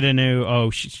 go ahead. I'm going to get a new.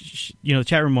 The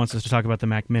chat room wants us to talk about the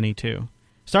Mac Mini too.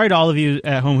 Sorry to all of you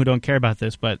at home who don't care about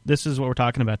this, but this is what we're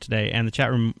talking about today, and the chat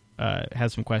room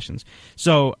has some questions.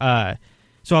 So a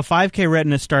 5K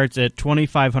Retina starts at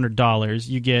 $2,500.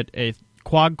 You get a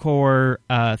quad-core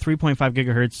 3.5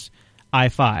 gigahertz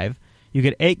i5. You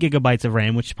get 8 gigabytes of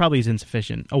RAM, which probably is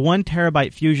insufficient. A 1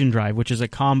 terabyte Fusion drive, which is a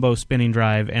combo spinning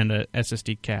drive and a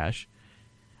SSD cache.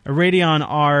 A Radeon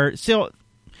R. So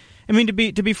I mean, to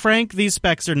be frank, these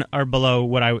specs are below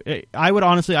what I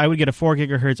would get a 4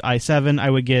 gigahertz i7. I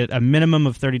would get a minimum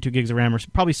of 32 gigs of RAM, or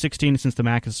probably 16 since the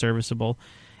Mac is serviceable.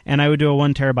 And I would do a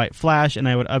 1 terabyte flash, and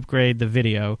I would upgrade the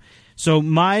video. So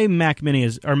my Mac Mini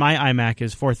my iMac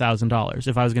is $4,000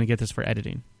 if I was going to get this for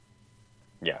editing.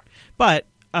 Yeah. But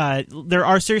there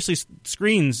are seriously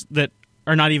screens that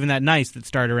are not even that nice that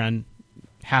start around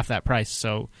half that price.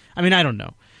 So, I mean, I don't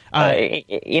know.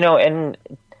 And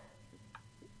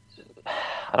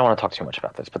I don't want to talk too much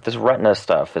about this, but this Retina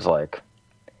stuff is like,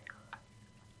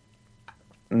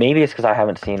 maybe it's because I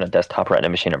haven't seen a desktop Retina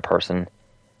machine in person,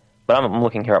 but I'm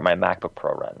looking here at my MacBook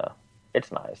Pro Retina.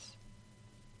 It's nice.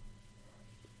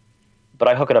 But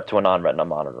I hook it up to a non-Retina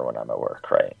monitor when I'm at work,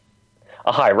 right?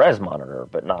 A high-res monitor,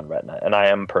 but non-Retina, and I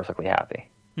am perfectly happy.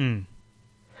 In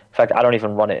fact, I don't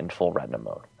even run it in full Retina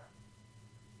mode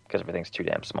because everything's too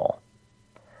damn small.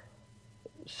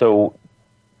 So,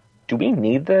 do we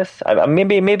need this?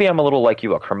 Maybe I'm a little like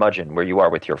you, a curmudgeon, where you are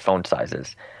with your phone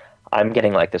sizes. I'm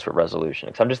getting like this with resolution.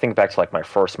 Because I'm just thinking back to like my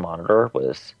first monitor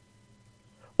was,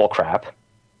 well, crap.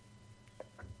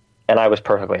 And I was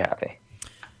perfectly happy.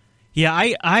 Yeah,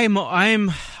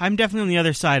 I'm definitely on the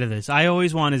other side of this. I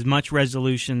always want as much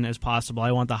resolution as possible.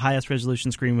 I want the highest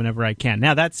resolution screen whenever I can.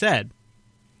 Now, that said,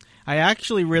 I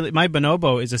actually my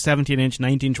Bonobo is a 17-inch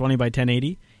 1920 by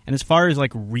 1080, and as far as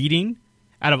like reading,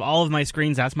 out of all of my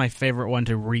screens, that's my favorite one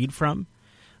to read from.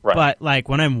 Right. But like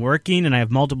when I'm working and I have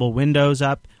multiple windows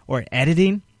up or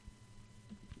editing,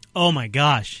 oh my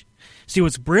gosh. See,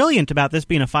 what's brilliant about this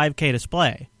being a 5K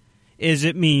display is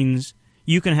it means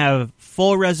you can have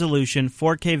full resolution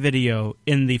 4K video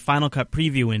in the Final Cut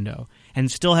preview window and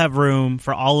still have room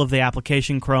for all of the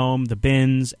application Chrome, the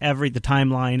bins, the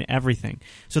timeline, everything.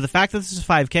 So the fact that this is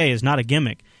 5K is not a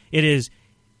gimmick.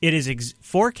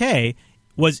 4K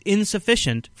was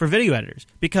insufficient for video editors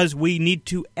because we need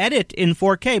to edit in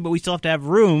 4K, but we still have to have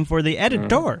room for the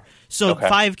editor. So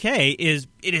 5K is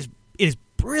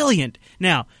brilliant.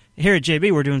 Now, here at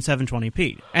JB, we're doing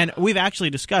 720p. And we've actually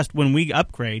discussed when we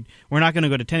upgrade, we're not going to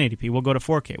go to 1080p. We'll go to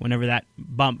 4K whenever that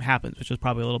bump happens, which is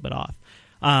probably a little bit off.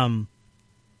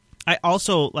 I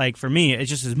also, like, for me, it's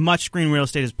just as much screen real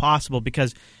estate as possible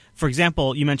because, for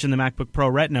example, you mentioned the MacBook Pro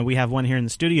Retina. We have one here in the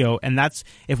studio, and that's,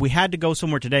 if we had to go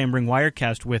somewhere today and bring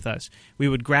Wirecast with us, we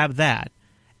would grab that.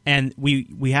 And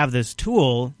we have this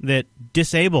tool that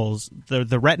disables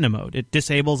the Retina mode. It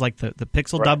disables like the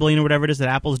pixel doubling or whatever it is that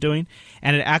Apple's doing,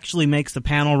 and it actually makes the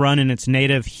panel run in its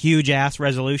native huge ass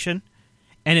resolution.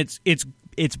 And it's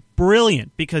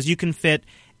brilliant because you can fit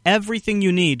everything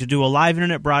you need to do a live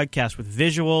internet broadcast with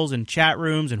visuals and chat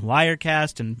rooms and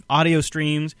Wirecast and audio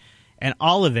streams and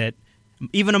all of it,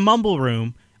 even a mumble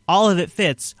room, all of it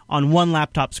fits on one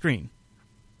laptop screen.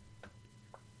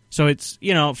 So it's,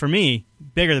 for me,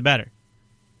 bigger the better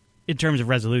in terms of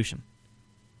resolution.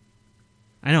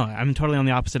 I know, I'm totally on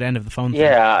the opposite end of the phone thing.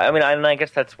 Yeah, I mean, I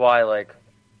guess that's why, like,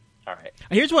 all right.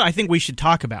 Here's what I think we should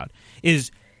talk about, is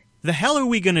the hell are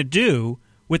we going to do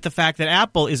with the fact that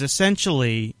Apple is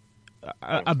essentially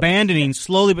abandoning,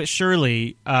 slowly but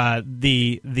surely,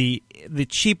 the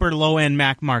cheaper low-end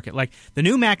Mac market. Like, the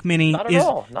new Mac Mini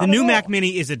Mac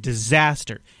Mini is a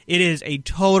disaster. It is a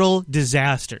total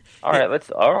disaster. All right,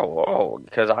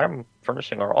 because I'm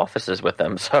furnishing our offices with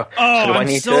them. So, I'm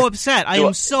so upset. I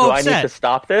am so upset. Do I need to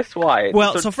stop this? Why?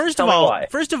 Well, so first of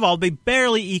all, they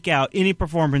barely eke out any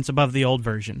performance above the old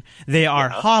version. They are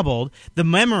hobbled. The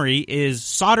memory is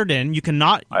soldered in. You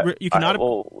cannot. Well,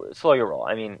 slow your roll.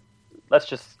 I mean, let's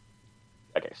just.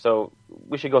 Okay, so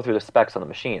we should go through the specs on the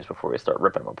machines before we start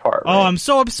ripping them apart. Right? Oh, I'm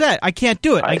so upset. I can't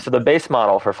do it. So the base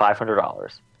model for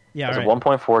 $500. Yeah, it's a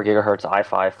 1.4 gigahertz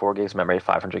i5, 4 gigs memory,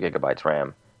 500 gigabytes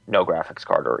RAM, no graphics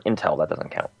card or Intel. That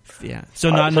doesn't count. Yeah, so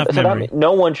not enough memory.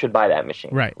 No one should buy that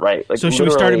machine. Right. Like, so should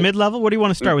we start at mid-level? What do you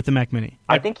want to start with the Mac Mini?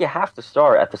 I think you have to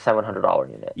start at the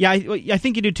 $700 unit. Yeah, I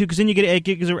think you do too, because then you get 8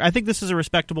 gigs. I think this is a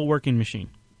respectable working machine.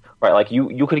 Right, like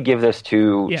you could give this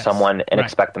to someone and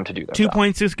expect them to do that.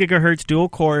 2.6 gigahertz dual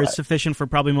core is sufficient for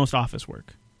probably most office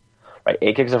work. Right,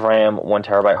 8 gigs of RAM, 1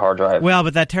 terabyte hard drive. Well,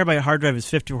 but that terabyte hard drive is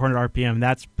 5,400 RPM.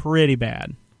 That's pretty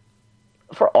bad.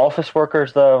 For office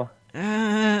workers, though,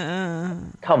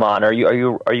 come on, are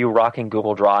you rocking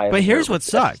Google Drive? But here's what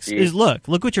sucks: is look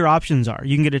what your options are.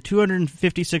 You can get a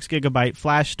 256 gigabyte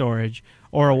flash storage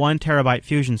or a 1 terabyte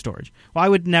Fusion storage. Well, I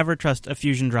would never trust a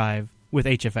Fusion drive with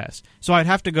HFS, so I'd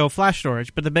have to go flash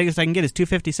storage. But the biggest I can get is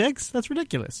 256. That's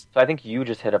ridiculous. So I think you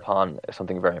just hit upon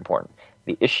something very important.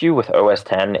 The issue with OS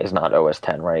X is not OS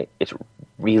X, right? It's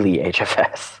really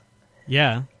HFS.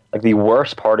 Yeah. Like the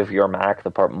worst part of your Mac,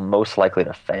 the part most likely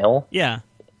to fail,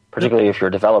 Particularly if you're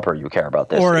a developer, you care about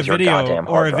this. Or a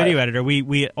video editor.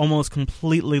 We almost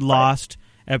completely lost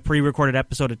a pre-recorded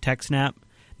episode of TechSnap.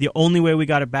 The only way we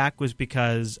got it back was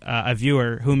because a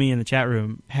viewer, Humi in the chat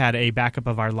room, had a backup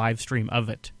of our live stream of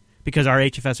it because our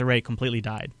HFS array completely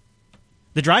died.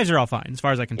 The drives are all fine, as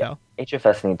far as I can tell.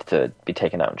 HFS needs to be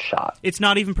taken out and shot. It's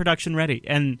not even production ready,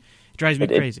 and it drives me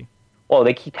crazy. Well,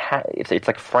 they keep it's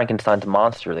like Frankenstein's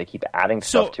monster. They keep adding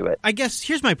stuff to it. I guess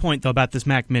here's my point, though, about this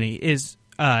Mac Mini is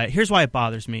here's why it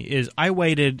bothers me, is I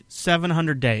waited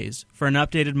 700 days for an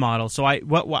updated model. So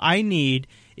what I need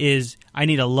is I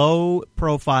need a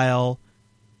low-profile,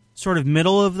 sort of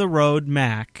middle-of-the-road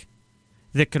Mac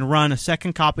that can run a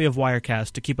second copy of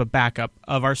Wirecast to keep a backup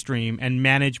of our stream and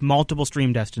manage multiple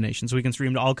stream destinations. So we can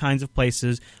stream to all kinds of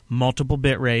places, multiple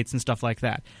bit rates, and stuff like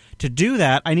that. To do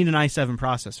that, I need an i7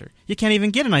 processor. You can't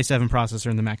even get an i7 processor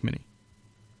in the Mac Mini.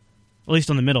 At least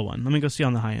on the middle one. Let me go see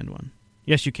on the high-end one.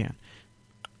 Yes, you can.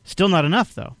 Still not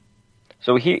enough, though.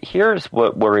 So here's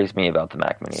what worries me about the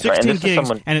Mac Mini. 16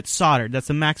 gigs, and it's soldered. That's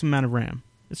the maximum amount of RAM.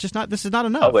 It's just not. This is not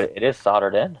enough. Oh, but it is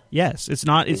soldered in? Yes, it's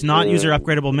not. It's not user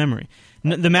upgradable memory.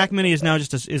 The Mac Mini is now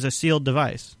just is a sealed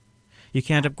device. You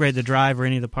can't upgrade the drive or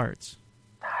any of the parts.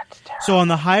 That's terrible. So on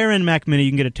the higher end Mac Mini,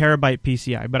 you can get a terabyte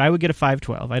PCI, but I would get a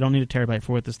 512. I don't need a terabyte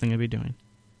for what this thing would be doing.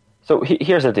 So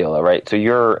here's the deal, though, right? So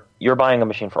you're buying a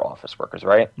machine for office workers,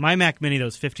 right? My Mac Mini, though,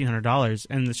 is $1,500,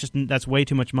 and that's way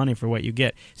too much money for what you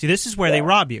get. See, this is where they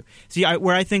rob you. See,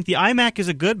 where I think the iMac is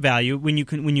a good value when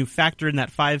you factor in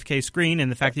that 5K screen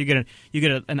and the fact that you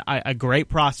get a great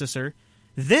processor.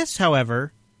 This,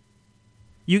 however,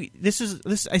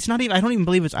 it's not even. I don't even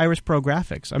believe it's Iris Pro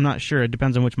graphics. I'm not sure. It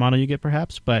depends on which model you get,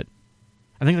 perhaps, but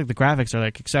I think the graphics are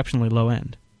exceptionally low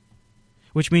end.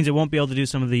 Which means it won't be able to do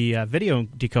some of the video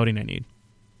decoding I need.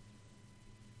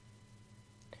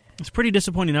 It's a pretty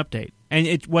disappointing update.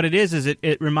 And what it is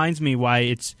it reminds me why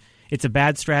it's a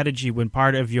bad strategy when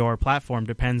part of your platform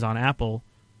depends on Apple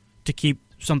to keep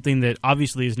something that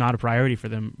obviously is not a priority for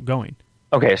them going.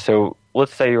 Okay, so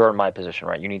let's say you're in my position,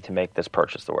 right? You need to make this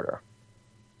purchase order.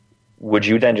 Would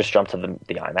you then just jump to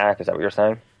the iMac? Is that what you're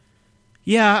saying?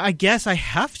 Yeah, I guess I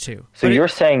have to. So you're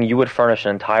saying you would furnish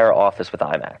an entire office with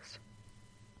iMacs?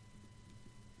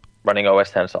 Running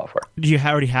OS X software. Do you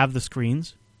already have the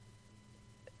screens?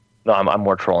 No, I'm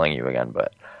more trolling you again,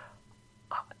 but...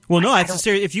 Well, no, that's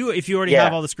serious. If you already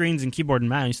have all the screens and keyboard and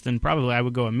mouse, then probably I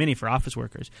would go a Mini for office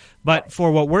workers. But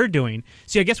for what we're doing...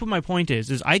 See, I guess what my point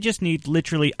is I just need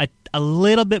literally a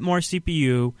little bit more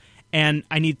CPU, and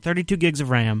I need 32 gigs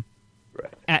of RAM.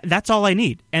 Right. That's all I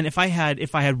need. And if I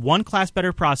had one class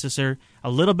better processor, a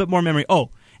little bit more memory...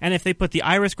 Oh, and if they put the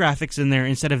Iris graphics in there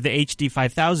instead of the HD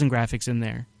 5000 graphics in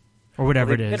there... Or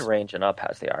whatever it is. Mid-range and up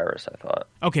has the Iris, I thought.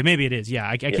 Okay, maybe it is. Yeah,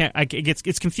 I can't.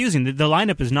 It's confusing. The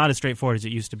lineup is not as straightforward as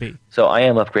it used to be. So I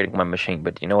am upgrading my machine,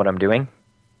 but you know what I'm doing?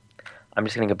 I'm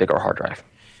just getting a bigger hard drive.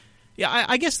 Yeah,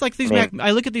 I guess like these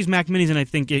I look at these Mac Minis and I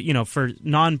think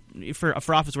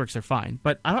for office works they're fine,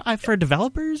 but for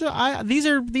developers, these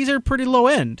are pretty low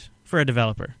end for a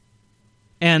developer.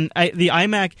 And the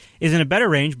iMac is in a better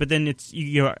range, but then it's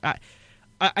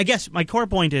I guess my core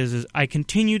point is I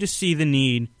continue to see the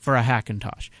need for a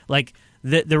Hackintosh. Like,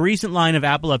 the recent line of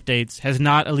Apple updates has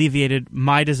not alleviated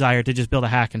my desire to just build a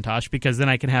Hackintosh, because then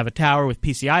I can have a tower with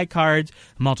PCI cards,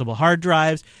 multiple hard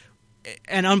drives,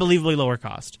 and unbelievably lower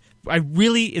cost. I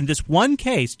really, in this one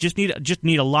case, just need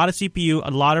a lot of CPU, a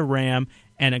lot of RAM,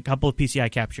 and a couple of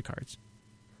PCI capture cards.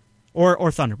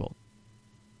 Or Thunderbolt.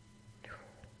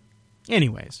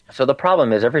 Anyways. So the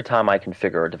problem is every time I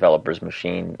configure a developer's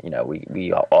machine,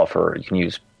 we offer, you can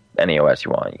use any OS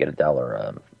you want. You get a Dell or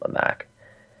a Mac.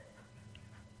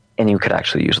 And you could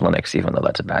actually use Linux, even though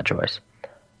that's a bad choice.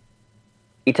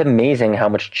 It's amazing how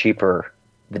much cheaper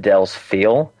the Dells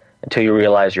feel until you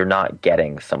realize you're not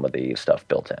getting some of the stuff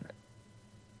built in.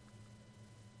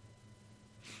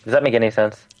 Does that make any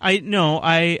sense? I'm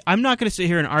not going to sit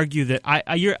here and argue that.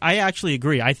 I actually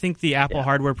agree. I think the Apple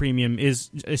hardware premium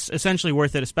is essentially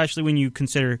worth it, especially when you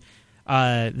consider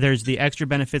there's the extra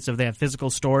benefits of they have physical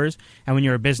stores, and when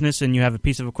you're a business and you have a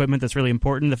piece of equipment that's really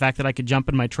important, the fact that I could jump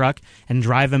in my truck and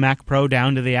drive a Mac Pro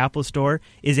down to the Apple store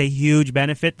is a huge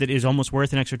benefit that is almost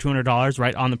worth an extra $200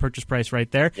 right on the purchase price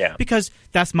right there, because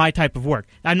that's my type of work.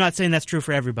 I'm not saying that's true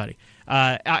for everybody.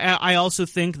 I also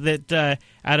think that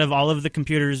out of all of the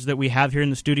computers that we have here in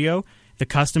the studio, the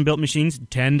custom-built machines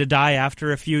tend to die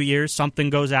after a few years. Something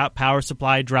goes out, power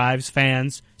supply, drives,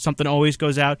 fans, something always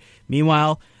goes out.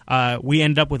 Meanwhile, we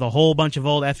end up with a whole bunch of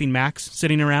old effing Macs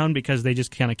sitting around because they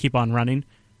just kind of keep on running.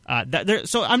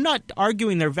 So I'm not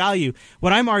arguing their value.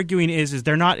 What I'm arguing is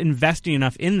they're not investing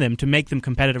enough in them to make them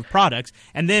competitive products.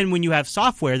 And then when you have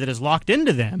software that is locked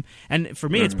into them, and for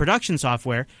me it's production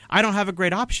software, I don't have a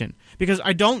great option because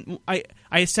I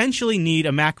essentially need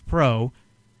a Mac Pro.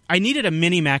 I needed a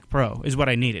mini Mac Pro is what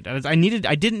I needed.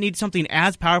 I didn't need something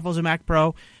as powerful as a Mac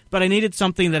Pro, but I needed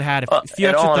something that had a few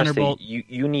extra Thunderbolt.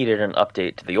 You needed an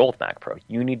update to the old Mac Pro.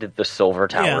 You needed the Silver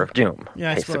Tower of Doom.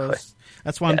 Yeah, basically. I suppose.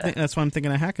 That's why I'm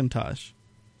thinking of Hackintosh.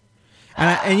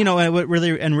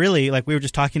 And really, like we were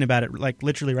just talking about it, like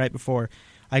literally right before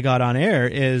I got on air,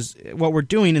 is what we're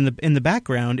doing in the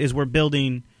background is we're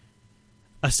building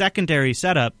a secondary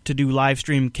setup to do live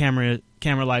stream camera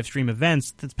live stream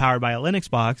events that's powered by a Linux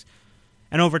box.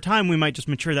 And over time, we might just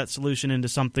mature that solution into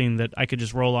something that I could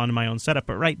just roll onto my own setup.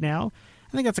 But right now,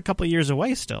 I think that's a couple of years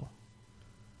away still.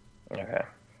 Okay.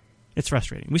 It's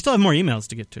frustrating. We still have more emails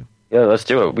to get to. Yeah, let's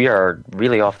do it. We are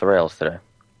really off the rails today.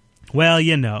 Well,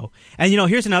 And,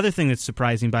 here's another thing that's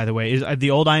surprising, by the way, is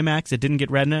the old iMacs that didn't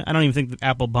get Retina, I don't even think that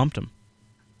Apple bumped them.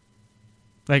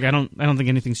 Like, I don't think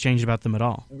anything's changed about them at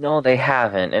all. No, they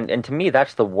haven't. And to me,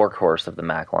 that's the workhorse of the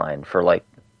Mac line for, like,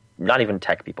 not even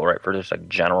tech people, right? For just, like,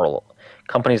 general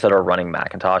companies that are running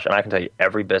Macintosh. And I can tell you,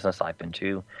 every business I've been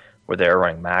to where they're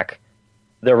running Mac,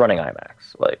 they're running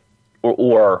iMacs, like,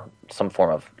 or some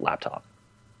form of laptop.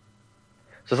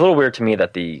 So it's a little weird to me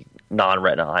that the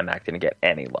non-Retina iMac didn't get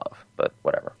any love, but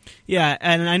whatever. Yeah,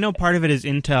 and I know part of it is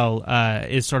Intel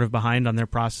is sort of behind on their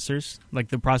processors. Like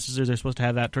the processors are supposed to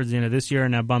have that towards the end of this year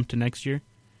and now bumped to next year.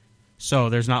 So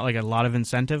there's not like a lot of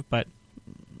incentive, but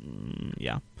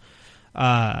yeah.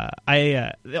 I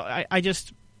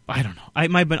don't know.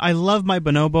 I love my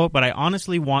Bonobo, but I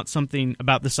honestly want something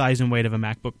about the size and weight of a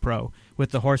MacBook Pro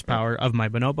with the horsepower of my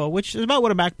Bonobo, which is about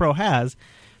what a Mac Pro has,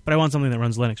 but I want something that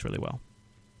runs Linux really well.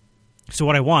 So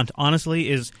what I want, honestly,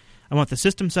 is I want the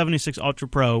System 76 Ultra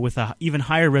Pro with an even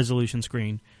higher resolution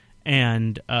screen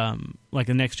and like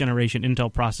the next generation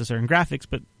Intel processor and graphics,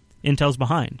 but Intel's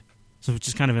behind. So it's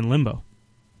just kind of in limbo.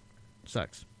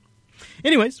 Sucks.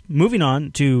 Anyways, moving on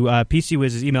to PC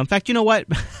Wiz's email. In fact, you know what?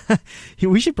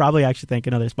 We should probably actually thank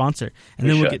another sponsor. And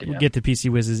then we'll get to PC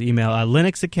Wiz's email.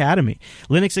 Linux Academy.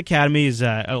 Linux Academy is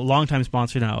a longtime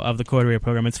sponsor now of the Code Radio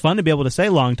program. It's fun to be able to say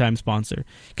longtime sponsor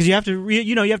because you have to,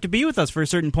 you have to be with us for a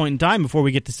certain point in time before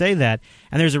we get to say that.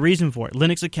 And there's a reason for it.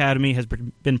 Linux Academy has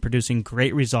been producing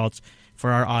great results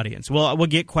for our audience. We'll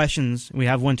get questions. We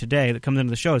have one today that comes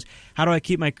into the shows. How do I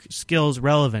keep my skills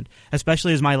relevant,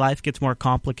 especially as my life gets more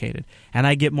complicated and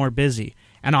I get more busy?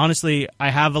 And honestly, I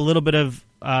have a little bit of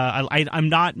I'm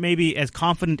not maybe as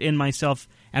confident in myself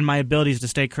and my abilities to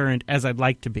stay current as I'd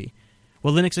like to be.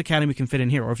 Well, Linux Academy can fit in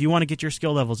here. Or if you want to get your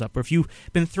skill levels up, or if you've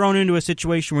been thrown into a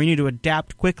situation where you need to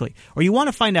adapt quickly, or you want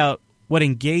to find out what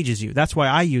engages you. That's why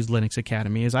I use Linux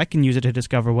Academy, is I can use it to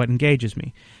discover what engages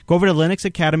me. Go over to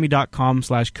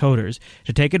linuxacademy.com/coders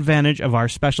to take advantage of our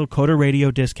special Coder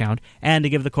Radio discount and to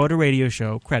give the Coder Radio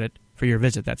show credit for your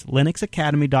visit. That's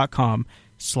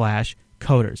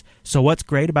linuxacademy.com/coders. So what's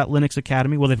great about Linux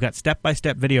Academy? Well, they've got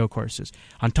step-by-step video courses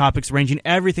on topics ranging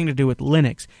everything to do with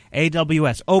Linux,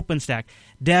 AWS, OpenStack,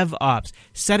 DevOps,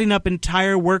 setting up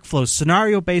entire workflows,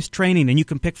 scenario-based training, and you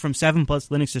can pick from 7+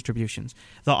 Linux distributions.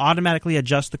 They'll automatically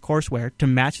adjust the courseware to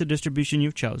match the distribution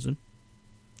you've chosen,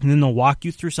 and then they'll walk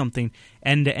you through something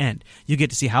end to end. You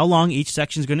get to see how long each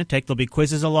section is going to take. There'll be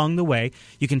quizzes along the way.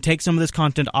 You can take some of this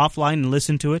content offline and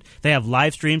listen to it. They have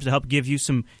live streams to help give you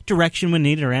some direction when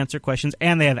needed or answer questions,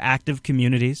 and they have active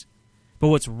communities. But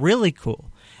what's really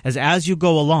cool is as you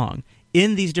go along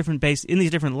in these different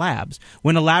labs,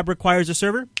 when a lab requires a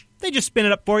server, they just spin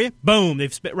it up for you. Boom,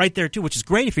 they've spit right there too, which is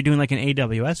great if you're doing like an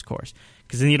AWS course,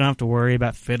 because then you don't have to worry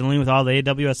about fiddling with all the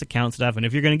AWS account stuff. And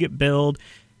if you're going to get billed,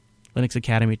 Linux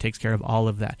Academy takes care of all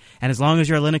of that. And as long as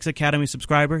you're a Linux Academy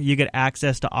subscriber, you get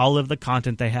access to all of the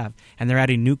content they have. And they're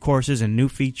adding new courses and new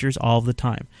features all the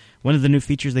time. One of the new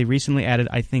features they recently added,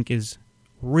 I think, is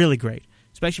really great,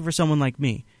 especially for someone like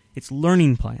me. It's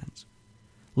learning plans.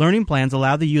 Learning plans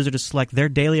allow the user to select their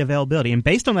daily availability, and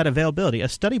based on that availability, a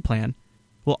study plan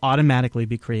will automatically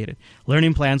be created.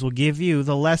 Learning plans will give you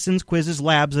the lessons, quizzes,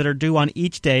 labs that are due on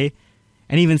each day,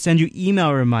 and even send you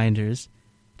email reminders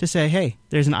to say, hey,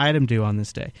 there's an item due on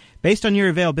this day. Based on your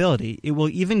availability, it will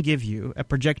even give you a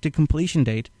projected completion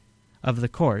date of the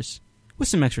course, with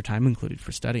some extra time included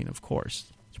for studying, of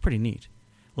course. It's pretty neat.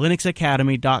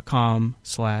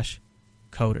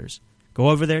 linuxacademy.com/coders. Go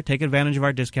over there, take advantage of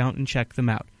our discount, and check them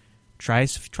out. Try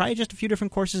just a few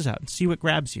different courses out and see what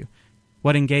grabs you,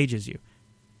 what engages you.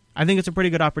 I think it's a pretty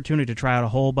good opportunity to try out a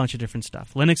whole bunch of different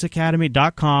stuff.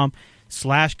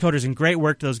 linuxacademy.com/coders, and great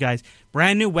work to those guys.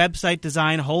 Brand new website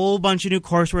design, whole bunch of new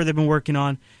courseware they've been working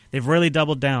on. They've really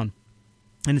doubled down,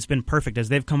 and it's been perfect. As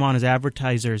they've come on as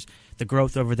advertisers, the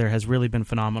growth over there has really been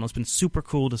phenomenal. It's been super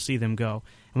cool to see them go,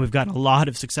 and we've gotten a lot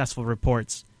of successful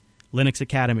reports.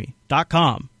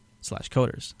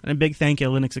 linuxacademy.com/coders. And a big thank you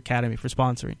to Linux Academy for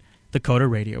sponsoring the Coder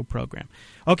Radio program.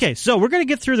 Okay, so we're going to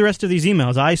get through the rest of these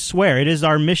emails. I swear, it is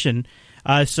our mission.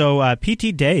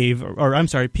 PT Dave, or I'm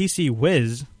sorry, PC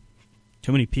Wiz,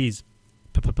 too many P's.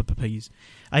 P's.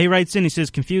 He writes in, he says,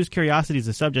 confused curiosity is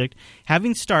the subject.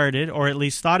 Having started, or at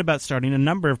least thought about starting, a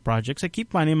number of projects, I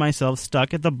keep finding myself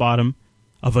stuck at the bottom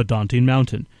of a daunting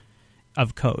mountain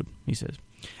of code, he says.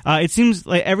 It seems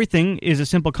like everything is a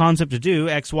simple concept to do,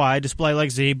 X, Y, display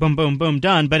like Z, boom, boom, boom,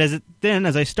 done. But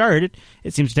as I started,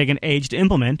 it seems to take an age to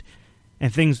implement,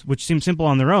 and things which seem simple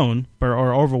on their own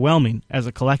are overwhelming as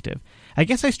a collective. I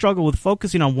guess I struggle with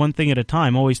focusing on one thing at a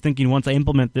time, always thinking once I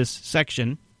implement this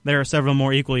section, there are several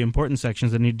more equally important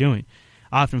sections that need doing.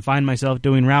 I often find myself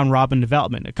doing round-robin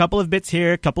development. A couple of bits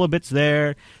here, a couple of bits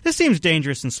there. This seems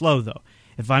dangerous and slow, though.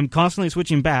 If I'm constantly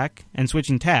switching back and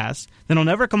switching tasks, then I'll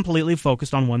never completely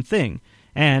focus on one thing.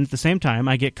 And at the same time,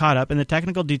 I get caught up in the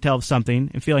technical detail of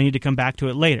something and feel I need to come back to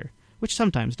it later, which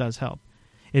sometimes does help.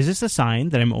 Is this a sign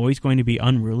that I'm always going to be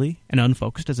unruly and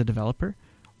unfocused as a developer?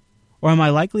 Or am I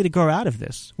likely to grow out of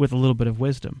this with a little bit of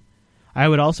wisdom? I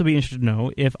would also be interested to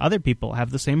know if other people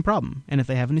have the same problem and if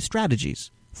they have any strategies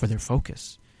for their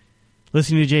focus.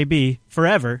 Listening to JB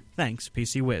forever. Thanks,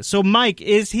 PC Wiz. So, Mike,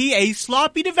 is he a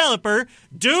sloppy developer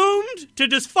doomed to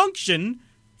dysfunction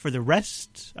for the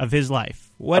rest of his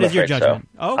life? What is your judgment?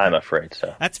 So. Oh, okay. I'm afraid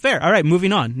so. That's fair. All right,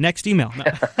 moving on. Next email. No.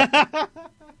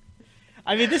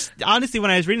 I mean, this honestly, when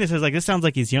I was reading this, I was like, this sounds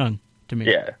like he's young to me.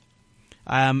 Yeah.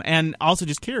 And also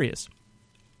just curious.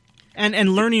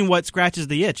 And learning what scratches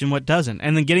the itch and what doesn't.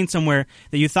 And then getting somewhere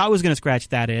that you thought was going to scratch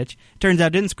that itch, turns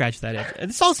out didn't scratch that itch.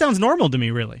 This all sounds normal to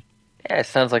me, really. Yeah, it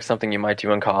sounds like something you might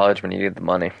do in college when you need the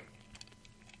money.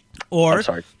 Or, I'm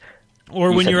sorry.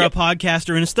 Or when you're a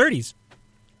podcaster in his 30s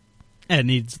and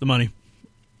needs the money.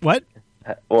 What?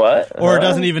 What? Or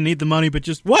doesn't even need the money, but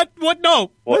just, what? No.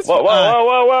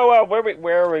 Whoa.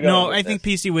 Where are we going? No, I think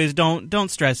PC Wiz, don't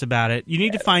stress about it. You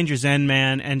need to find your Zen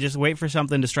man and just wait for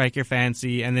something to strike your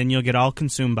fancy, and then you'll get all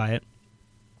consumed by it.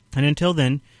 And until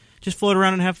then, just float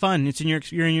around and have fun.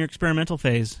 You're in your experimental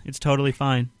phase. It's totally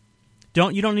fine.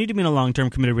 You don't need to be in a long-term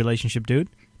committed relationship, dude.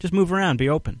 Just move around, be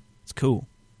open. It's cool.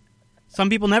 Some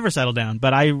people never settle down,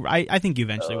 but I think you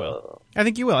eventually will. I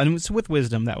think you will, and with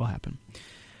wisdom, that will happen.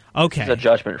 Okay. It's a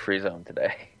judgment-free zone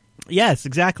today. Yes,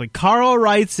 exactly. Carl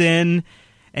writes in,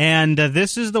 and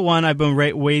this is the one I've been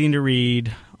waiting to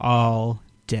read all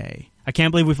day. I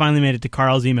can't believe we finally made it to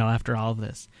Carl's email after all of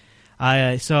this.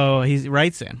 So he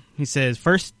writes in. He says,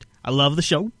 first, I love the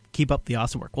show. Keep up the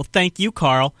awesome work. Well, thank you,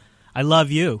 Carl. I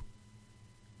love you.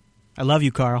 I love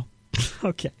you, Carl.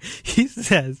 Okay. He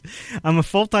says, I'm a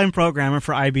full-time programmer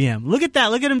for IBM. Look at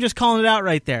that. Look at him just calling it out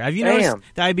right there. Have you noticed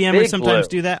the IBMers sometimes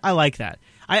do that? I like that.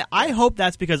 I hope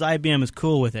that's because IBM is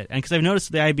cool with it. And because I've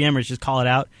noticed the IBMers just call it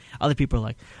out. Other people are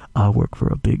like, I work for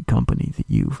a big company that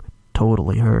you've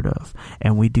totally heard of,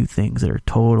 and we do things that are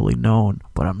totally known,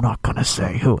 but I'm not going to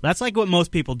say who. That's like what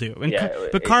most people do. And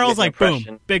but Carl's like,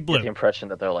 boom, big blue. The impression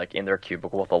that they're like in their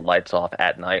cubicle with the lights off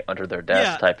at night under their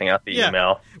desk typing out the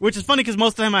email. Which is funny because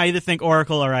most of the time I either think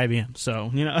Oracle or IBM. So,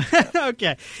 you know,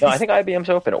 okay. No, I think IBM's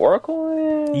open.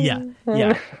 Oracle?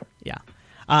 Yeah.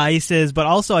 He says, but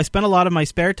also I spend a lot of my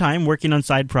spare time working on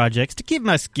side projects to keep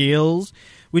my skills,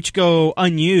 which go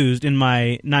unused in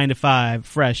my 9-to-5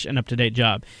 fresh and up-to-date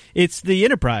job. It's the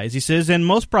enterprise, he says, and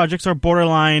most projects are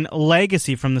borderline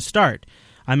legacy from the start.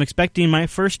 I'm expecting my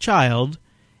first child,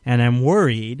 and I'm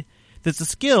worried that the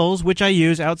skills which I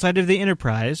use outside of the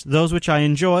enterprise, those which I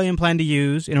enjoy and plan to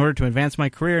use in order to advance my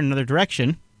career in another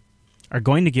direction, are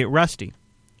going to get rusty.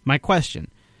 My question: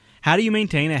 how do you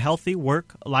maintain a healthy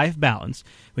work-life balance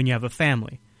when you have a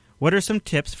family? What are some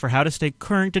tips for how to stay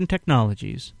current in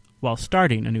technologies while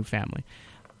starting a new family?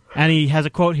 And he has a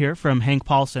quote here from Hank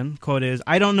Paulson. The quote is,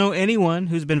 I don't know anyone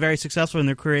who's been very successful in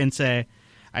their career and say,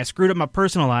 I screwed up my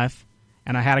personal life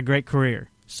and I had a great career,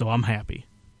 so I'm happy.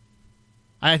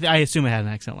 I assume it had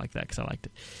an accent like that because I liked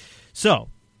it. So,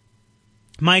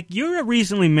 Mike, you're a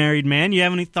recently married man. You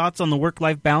have any thoughts on the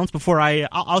work-life balance? Before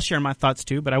I'll share my thoughts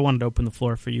too, but I wanted to open the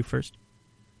floor for you first.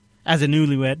 As a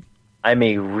newlywed. I'm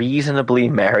a reasonably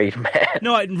married man.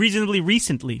 No, reasonably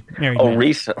recently married man. Oh,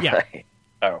 recently? Yeah.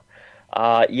 Oh.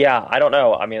 Yeah, I don't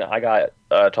know. I mean, I got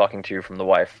talking to you from the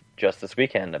wife just this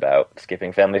weekend about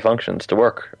skipping family functions to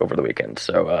work over the weekend.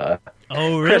 So,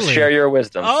 oh, really? Chris, share your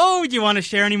wisdom. Oh, do you want to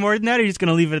share any more than that, or are you just going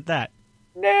to leave it at that?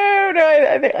 No,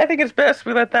 I think it's best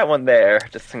we let that one there,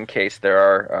 just in case there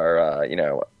are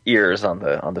ears on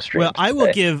the stream. Well,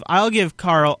 I'll give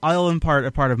Carl. I'll impart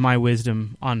a part of my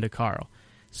wisdom onto Carl.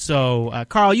 So,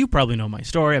 Carl, you probably know my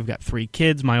story. I've got 3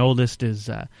 kids. My oldest is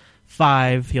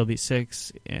 5. He'll be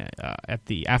 6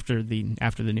 after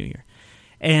the new year.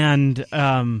 And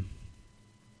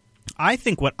I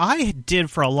think what I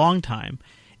did for a long time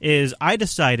is I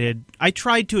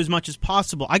tried to, as much as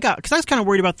possible. Because I was kind of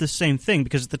worried about this same thing,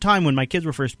 because at the time when my kids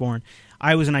were first born,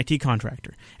 I was an IT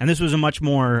contractor, and this was a much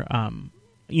more,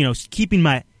 keeping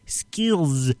my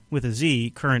skills with a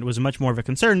Z current was much more of a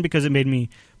concern because it made me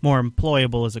more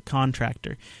employable as a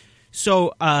contractor.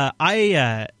 So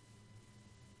I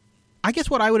guess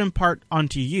what I would impart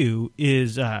onto you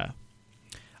is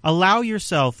allow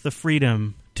yourself the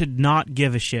freedom to not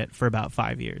give a shit for about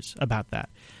 5 years about that.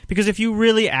 Because if you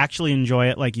really actually enjoy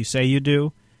it like you say you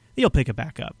do, you'll pick it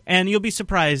back up. And you'll be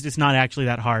surprised it's not actually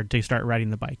that hard to start riding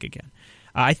the bike again.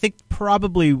 I think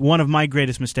probably one of my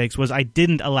greatest mistakes was I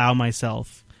didn't allow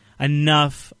myself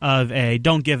enough of a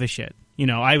don't give a shit.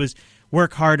 I was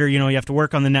work harder. You have to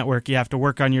work on the network. You have to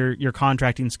work on your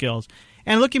contracting skills.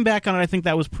 And looking back on it, I think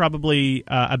that was probably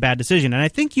a bad decision. And I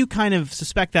think you kind of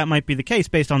suspect that might be the case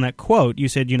based on that quote. You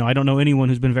said, I don't know anyone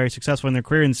who's been very successful in their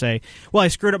career and say, well, I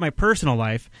screwed up my personal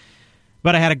life,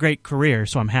 but I had a great career,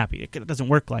 so I'm happy. It doesn't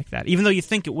work like that. Even though you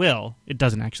think it will, it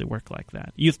doesn't actually work like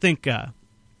that. You think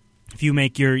if you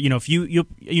make your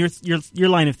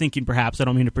line of thinking, perhaps, I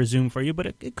don't mean to presume for you, but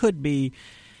it could be,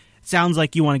 sounds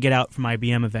like you want to get out from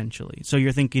IBM eventually. So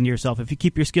you're thinking to yourself, if you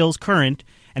keep your skills current,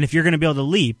 and if you're going to be able to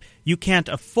leap, you can't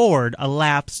afford a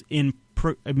lapse in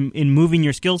moving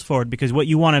your skills forward, because what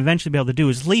you want to eventually be able to do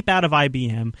is leap out of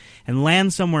IBM and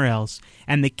land somewhere else.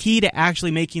 And the key to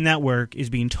actually making that work is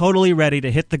being totally ready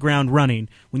to hit the ground running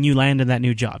when you land in that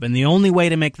new job. And the only way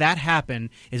to make that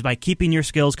happen is by keeping your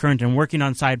skills current and working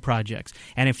on side projects.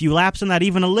 And if you lapse in that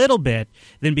even a little bit,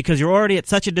 then because you're already at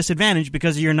such a disadvantage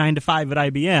because of your 9 to 5 at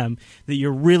IBM, that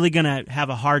you're really going to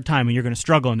have a hard time and you're going to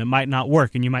struggle and it might not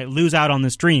work and you might lose out on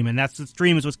this dream. And that's this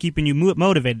dream is what's keeping you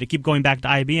motivated to keep going back to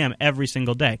IBM every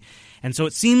single day. And so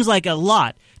it seems like a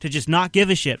lot to just not give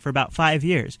a shit for about 5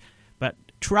 years. But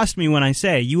trust me when I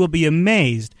say you will be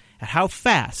amazed at how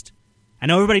fast, I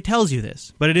know everybody tells you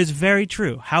this, but it is very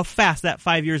true, how fast that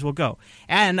 5 years will go.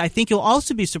 And I think you'll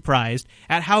also be surprised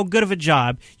at how good of a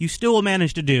job you still will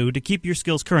manage to do to keep your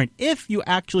skills current if you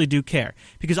actually do care.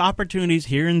 Because opportunities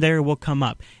here and there will come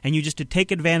up, and you just to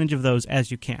take advantage of those as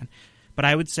you can. But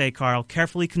I would say, Carl,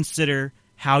 carefully consider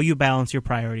how you balance your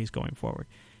priorities going forward.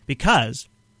 Because,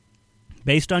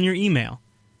 based on your email,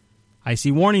 I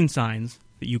see warning signs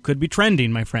that you could be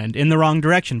trending, my friend, in the wrong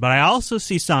direction. But I also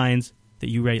see signs that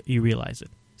you realize it.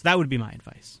 So that would be my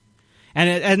advice. And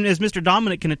as Mr.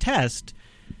 Dominic can attest,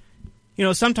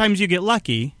 sometimes you get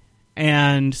lucky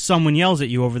and someone yells at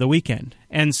you over the weekend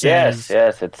and says...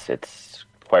 Yes, it's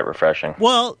quite refreshing.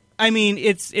 Well, I mean,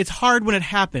 it's hard when it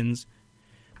happens,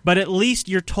 but at least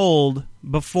you're told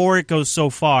before it goes so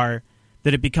far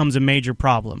that it becomes a major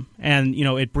problem, and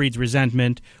it breeds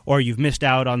resentment, or you've missed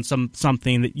out on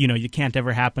something that you can't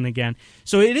ever happen again.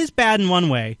 So it is bad in one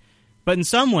way, but in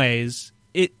some ways,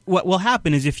 what will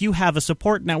happen is if you have a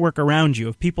support network around you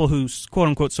of people who quote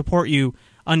unquote support you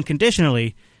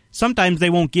unconditionally, sometimes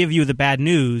they won't give you the bad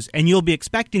news, and you'll be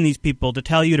expecting these people to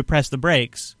tell you to press the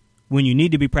brakes when you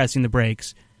need to be pressing the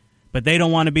brakes, but they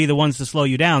don't want to be the ones to slow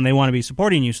you down. They want to be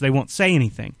supporting you, so they won't say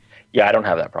anything. Yeah, I don't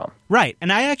have that problem. Right,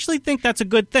 and I actually think that's a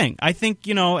good thing. I think,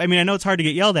 I know it's hard to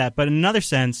get yelled at, but in another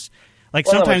sense,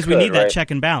 sometimes we need that check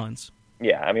and balance.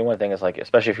 Yeah, I mean, one thing is,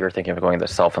 especially if you're thinking of going the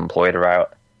self-employed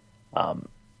route,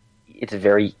 it's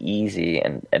very easy,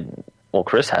 and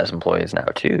Chris has employees now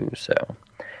too, so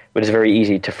but it's very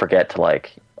easy to forget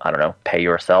to, pay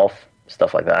yourself,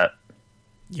 stuff like that.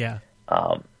 Yeah.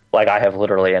 I have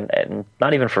literally, and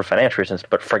not even for financial reasons,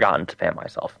 but forgotten to pay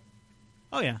myself.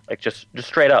 Oh yeah, just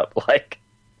straight up,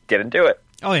 didn't do it.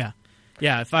 Oh yeah,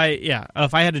 yeah. If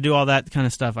I had to do all that kind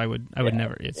of stuff, I would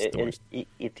never. It's the worst.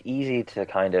 It's easy to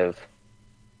kind of,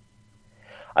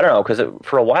 I don't know, because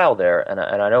for a while there, and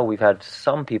I know we've had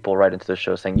some people write into the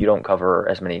show saying you don't cover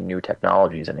as many new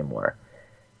technologies anymore,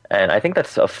 and I think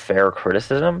that's a fair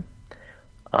criticism.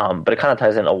 But it kind of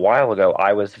ties in. A while ago,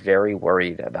 I was very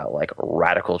worried about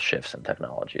radical shifts in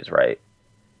technologies, right?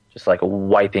 Just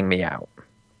wiping me out.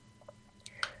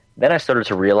 Then I started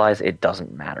to realize it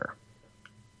doesn't matter.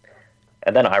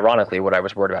 And then, ironically, what I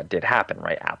was worried about did happen,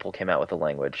 right? Apple came out with a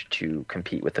language to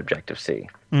compete with Objective-C.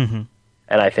 Mm-hmm.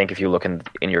 And I think if you look in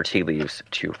your tea leaves,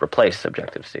 to replace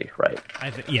Objective-C, right? I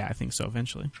think so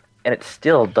eventually. And it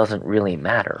still doesn't really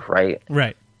matter, right?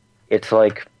 Right. It's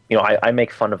like, I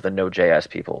make fun of the Node.js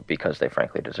people because they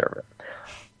frankly deserve it.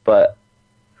 But,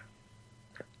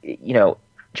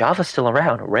 Java's still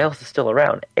around. Rails is still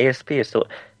around. ASP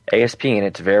in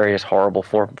its various horrible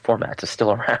formats is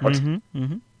still around. Mm-hmm,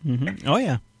 mm-hmm, mm-hmm. Oh,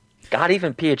 yeah. God,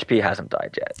 even PHP hasn't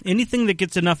died yet. Anything that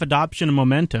gets enough adoption and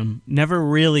momentum never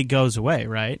really goes away,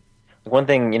 right? One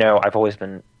thing, I've always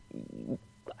been...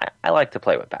 I like to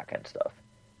play with backend stuff.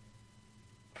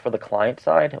 For the client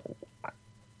side,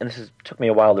 and took me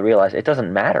a while to realize, it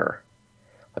doesn't matter.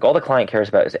 Like, all the client cares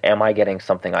about is, am I getting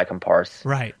something I can parse?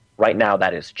 Right. Right now,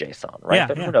 that is JSON, right? Yeah,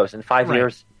 but yeah. who knows? In 5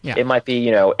 years, it might be,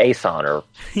 ASON or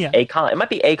Acon. It might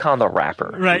be Acon the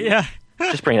wrapper. Right, yeah.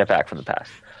 Just bringing it back from the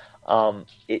past.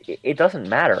 It doesn't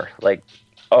matter. Like,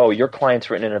 oh, your client's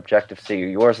written in Objective-C,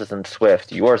 yours is in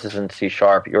Swift, yours is in C#,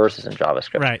 yours is in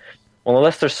JavaScript. Right. Well,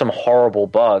 unless there's some horrible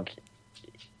bug,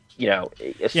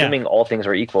 assuming all things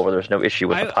are equal where there's no issue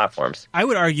with the platforms. I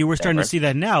would argue we're starting to see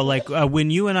that now. Like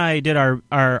when you and I did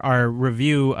our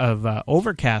review of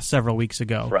Overcast several weeks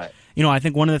ago. Right. I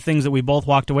think one of the things that we both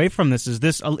walked away from this is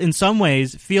this, in some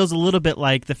ways, feels a little bit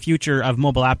like the future of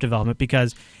mobile app development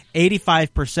because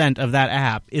 85% of that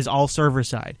app is all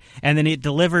server-side. And then it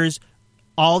delivers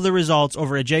all the results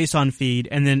over a JSON feed,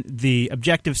 and then the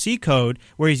Objective-C code,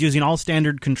 where he's using all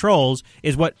standard controls,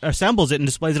 is what assembles it and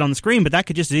displays it on the screen. But that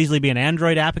could just as easily be an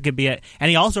Android app. It could be and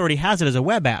he also already has it as a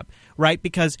web app, right?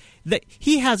 Because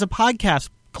he has a podcast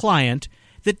client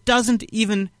that doesn't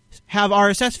even have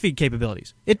RSS feed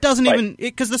capabilities. It doesn't even,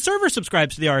 because the server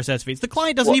subscribes to the RSS feeds. The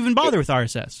client doesn't even bother with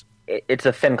RSS. It's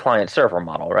a thin client-server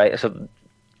model, right? So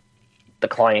the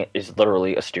client is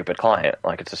literally a stupid client.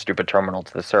 Like, it's a stupid terminal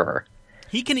to the server.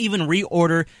 He can even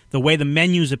reorder the way the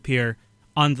menus appear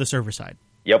on the server side.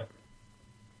 Yep.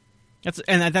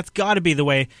 That's got to be the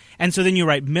way. And so then you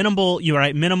write minimal,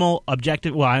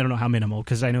 objective. Well, I don't know how minimal,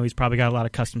 because I know he's probably got a lot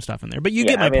of custom stuff in there. But you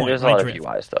get my point. There's a lot of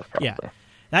UI stuff, probably. Yeah.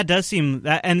 That does seem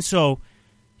that. And so,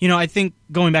 I think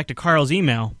going back to Carl's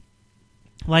email,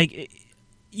 like,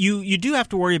 you do have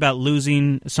to worry about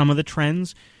losing some of the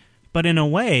trends. But in a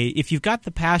way, if you've got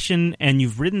the passion and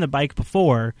you've ridden the bike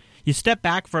before, you step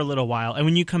back for a little while, and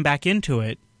when you come back into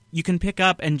it, you can pick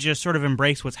up and just sort of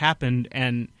embrace what's happened,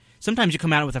 and sometimes you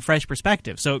come at it with a fresh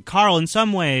perspective. So, Carl, in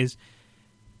some ways,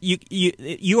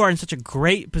 you are in such a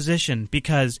great position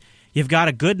because you've got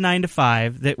a good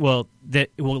 9-to-5 that will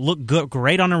look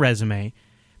great on a resume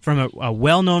from a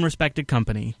well-known, respected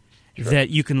company that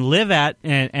you can live at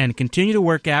and continue to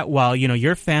work at while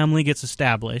your family gets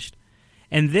established.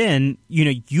 And then,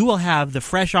 you will have the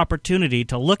fresh opportunity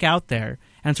to look out there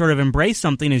and sort of embrace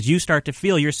something as you start to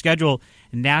feel your schedule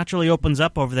naturally opens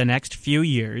up over the next few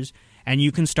years, and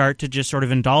you can start to just sort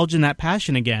of indulge in that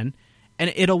passion again,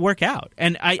 and it'll work out.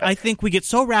 And I think we get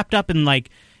so wrapped up in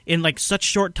such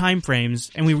short time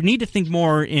frames, and we need to think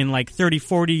more in 30,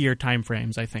 40-year time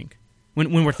frames, I think,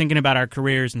 when we're thinking about our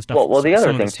careers and stuff. Well, the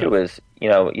other thing, too, is,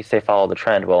 you say follow the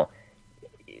trend. Well,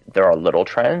 there are little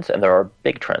trends and there are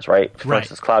big trends, right? For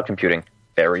instance, cloud computing,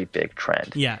 very big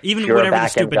trend. Yeah, even whatever the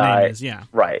stupid name is, yeah.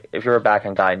 Right. If you're a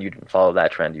backend guy and you didn't follow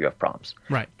that trend, you have problems.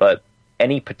 Right. But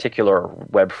any particular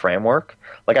web framework,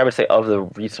 like I would say of the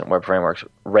recent web frameworks,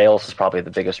 Rails is probably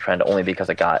the biggest trend only because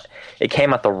it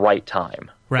came at the right time,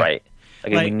 right?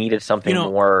 Like we needed something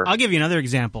more. I'll give you another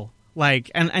example.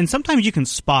 And sometimes you can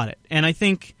spot it. And I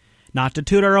think, not to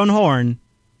toot our own horn,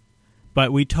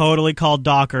 but we totally called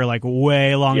Docker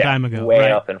way long time ago.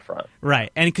 Way up in front. Right.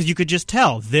 And because you could just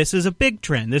tell, this is a big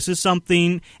trend. This is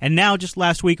something. And now, just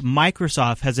last week,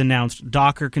 Microsoft has announced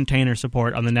Docker container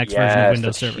support on the next version of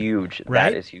Windows Server. That's huge.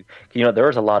 Right? That is huge. There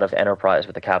is a lot of enterprise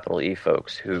with a capital E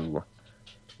folks who,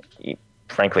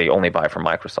 frankly, only buy from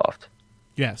Microsoft.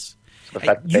 Yes. So the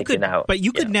fact that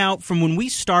you could now, from when we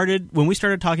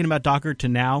started talking about Docker to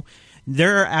now,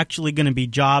 there are actually going to be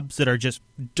jobs that are just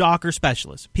Docker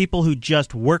specialists, people who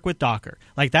just work with Docker.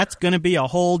 That's going to be a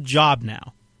whole job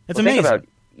now. That's amazing. Think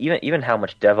about even how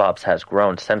much DevOps has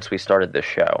grown since we started this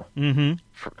show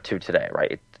to today,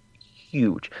 right? It's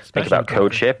huge. Think about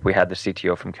CodeShip. We had the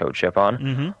CTO from CodeShip on.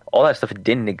 Mm-hmm. All that stuff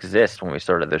didn't exist when we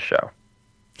started this show.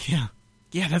 Yeah.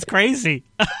 Yeah, that's crazy.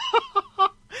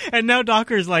 And now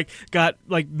Docker's got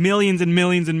millions and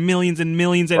millions and millions and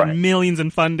millions and millions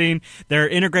in funding. They're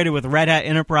integrated with Red Hat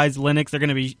Enterprise Linux. They're going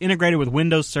to be integrated with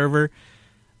Windows Server.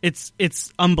 It's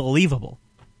unbelievable.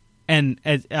 And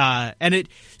it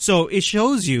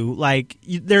shows you like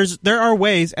there are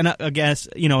ways, and I guess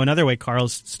another way,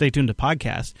 Carl's, stay tuned to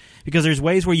podcasts, because there's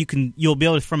ways where you'll be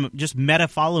able to, from just meta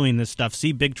following this stuff,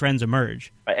 see big trends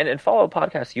emerge. And follow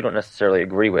podcasts you don't necessarily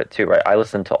agree with too, right? I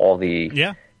listen to all the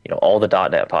all the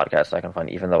 .NET podcasts I can find,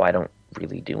 even though I don't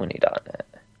really do any .NET.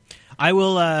 I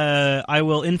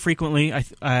will infrequently.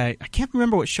 I can't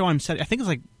remember what show I'm setting. I think it was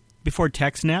like before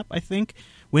TechSnap. I think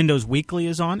Windows Weekly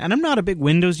is on, and I'm not a big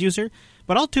Windows user,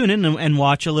 but I'll tune in and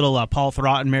watch a little Paul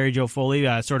Thurrott and Mary Jo Foley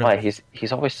sort of. Why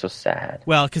he's always so sad?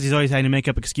 Well, because he's always having to make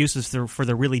up excuses for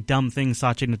the really dumb things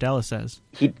Satya Nadella says.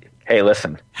 Hey,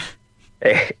 listen.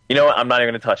 Hey, you know what? I'm not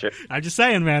even going to touch it. I'm just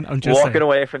saying, man. I'm just walking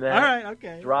away from that. All right,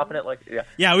 okay. Dropping it like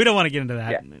Yeah, we don't want to get into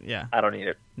that. Yeah. I don't need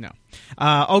it. No.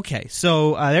 Okay,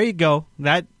 so there you go.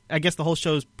 That, I guess, the whole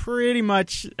show is pretty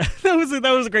much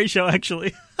that was a great show,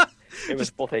 actually. It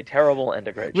was both a terrible and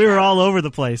a great show. We were all over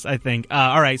the place, I think.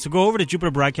 All right, so go over to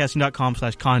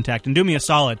jupiterbroadcasting.com/contact and do me a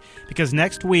solid, because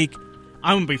next week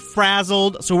I'm going to be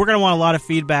frazzled, so we're going to want a lot of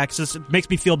feedback. So it makes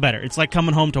me feel better. It's like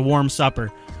coming home to warm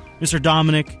supper. Mr.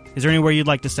 Dominic, is there anywhere you'd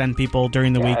like to send people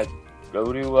during the week?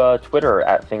 Go to Twitter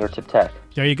at Fingertip Tech.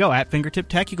 There you go, at Fingertip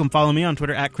Tech. You can follow me on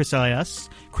Twitter at Chris L.A.S.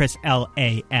 Chris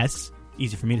L.A.S.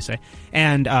 Easy for me to say.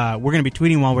 And we're going to be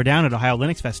tweeting while we're down at Ohio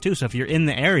Linux Fest, too. So if you're in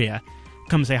the area,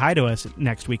 come say hi to us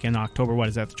next week in October. What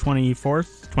is that, the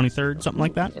 24th, 23rd, something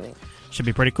like that? Should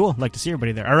be pretty cool. Like to see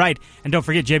everybody there. All right. And don't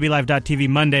forget, jblive.tv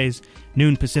Mondays,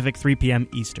 noon Pacific, 3 p.m.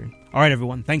 Eastern. All right,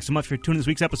 everyone. Thanks so much for tuning this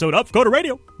week's episode of Coder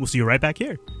Radio. We'll see you right back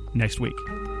here next week.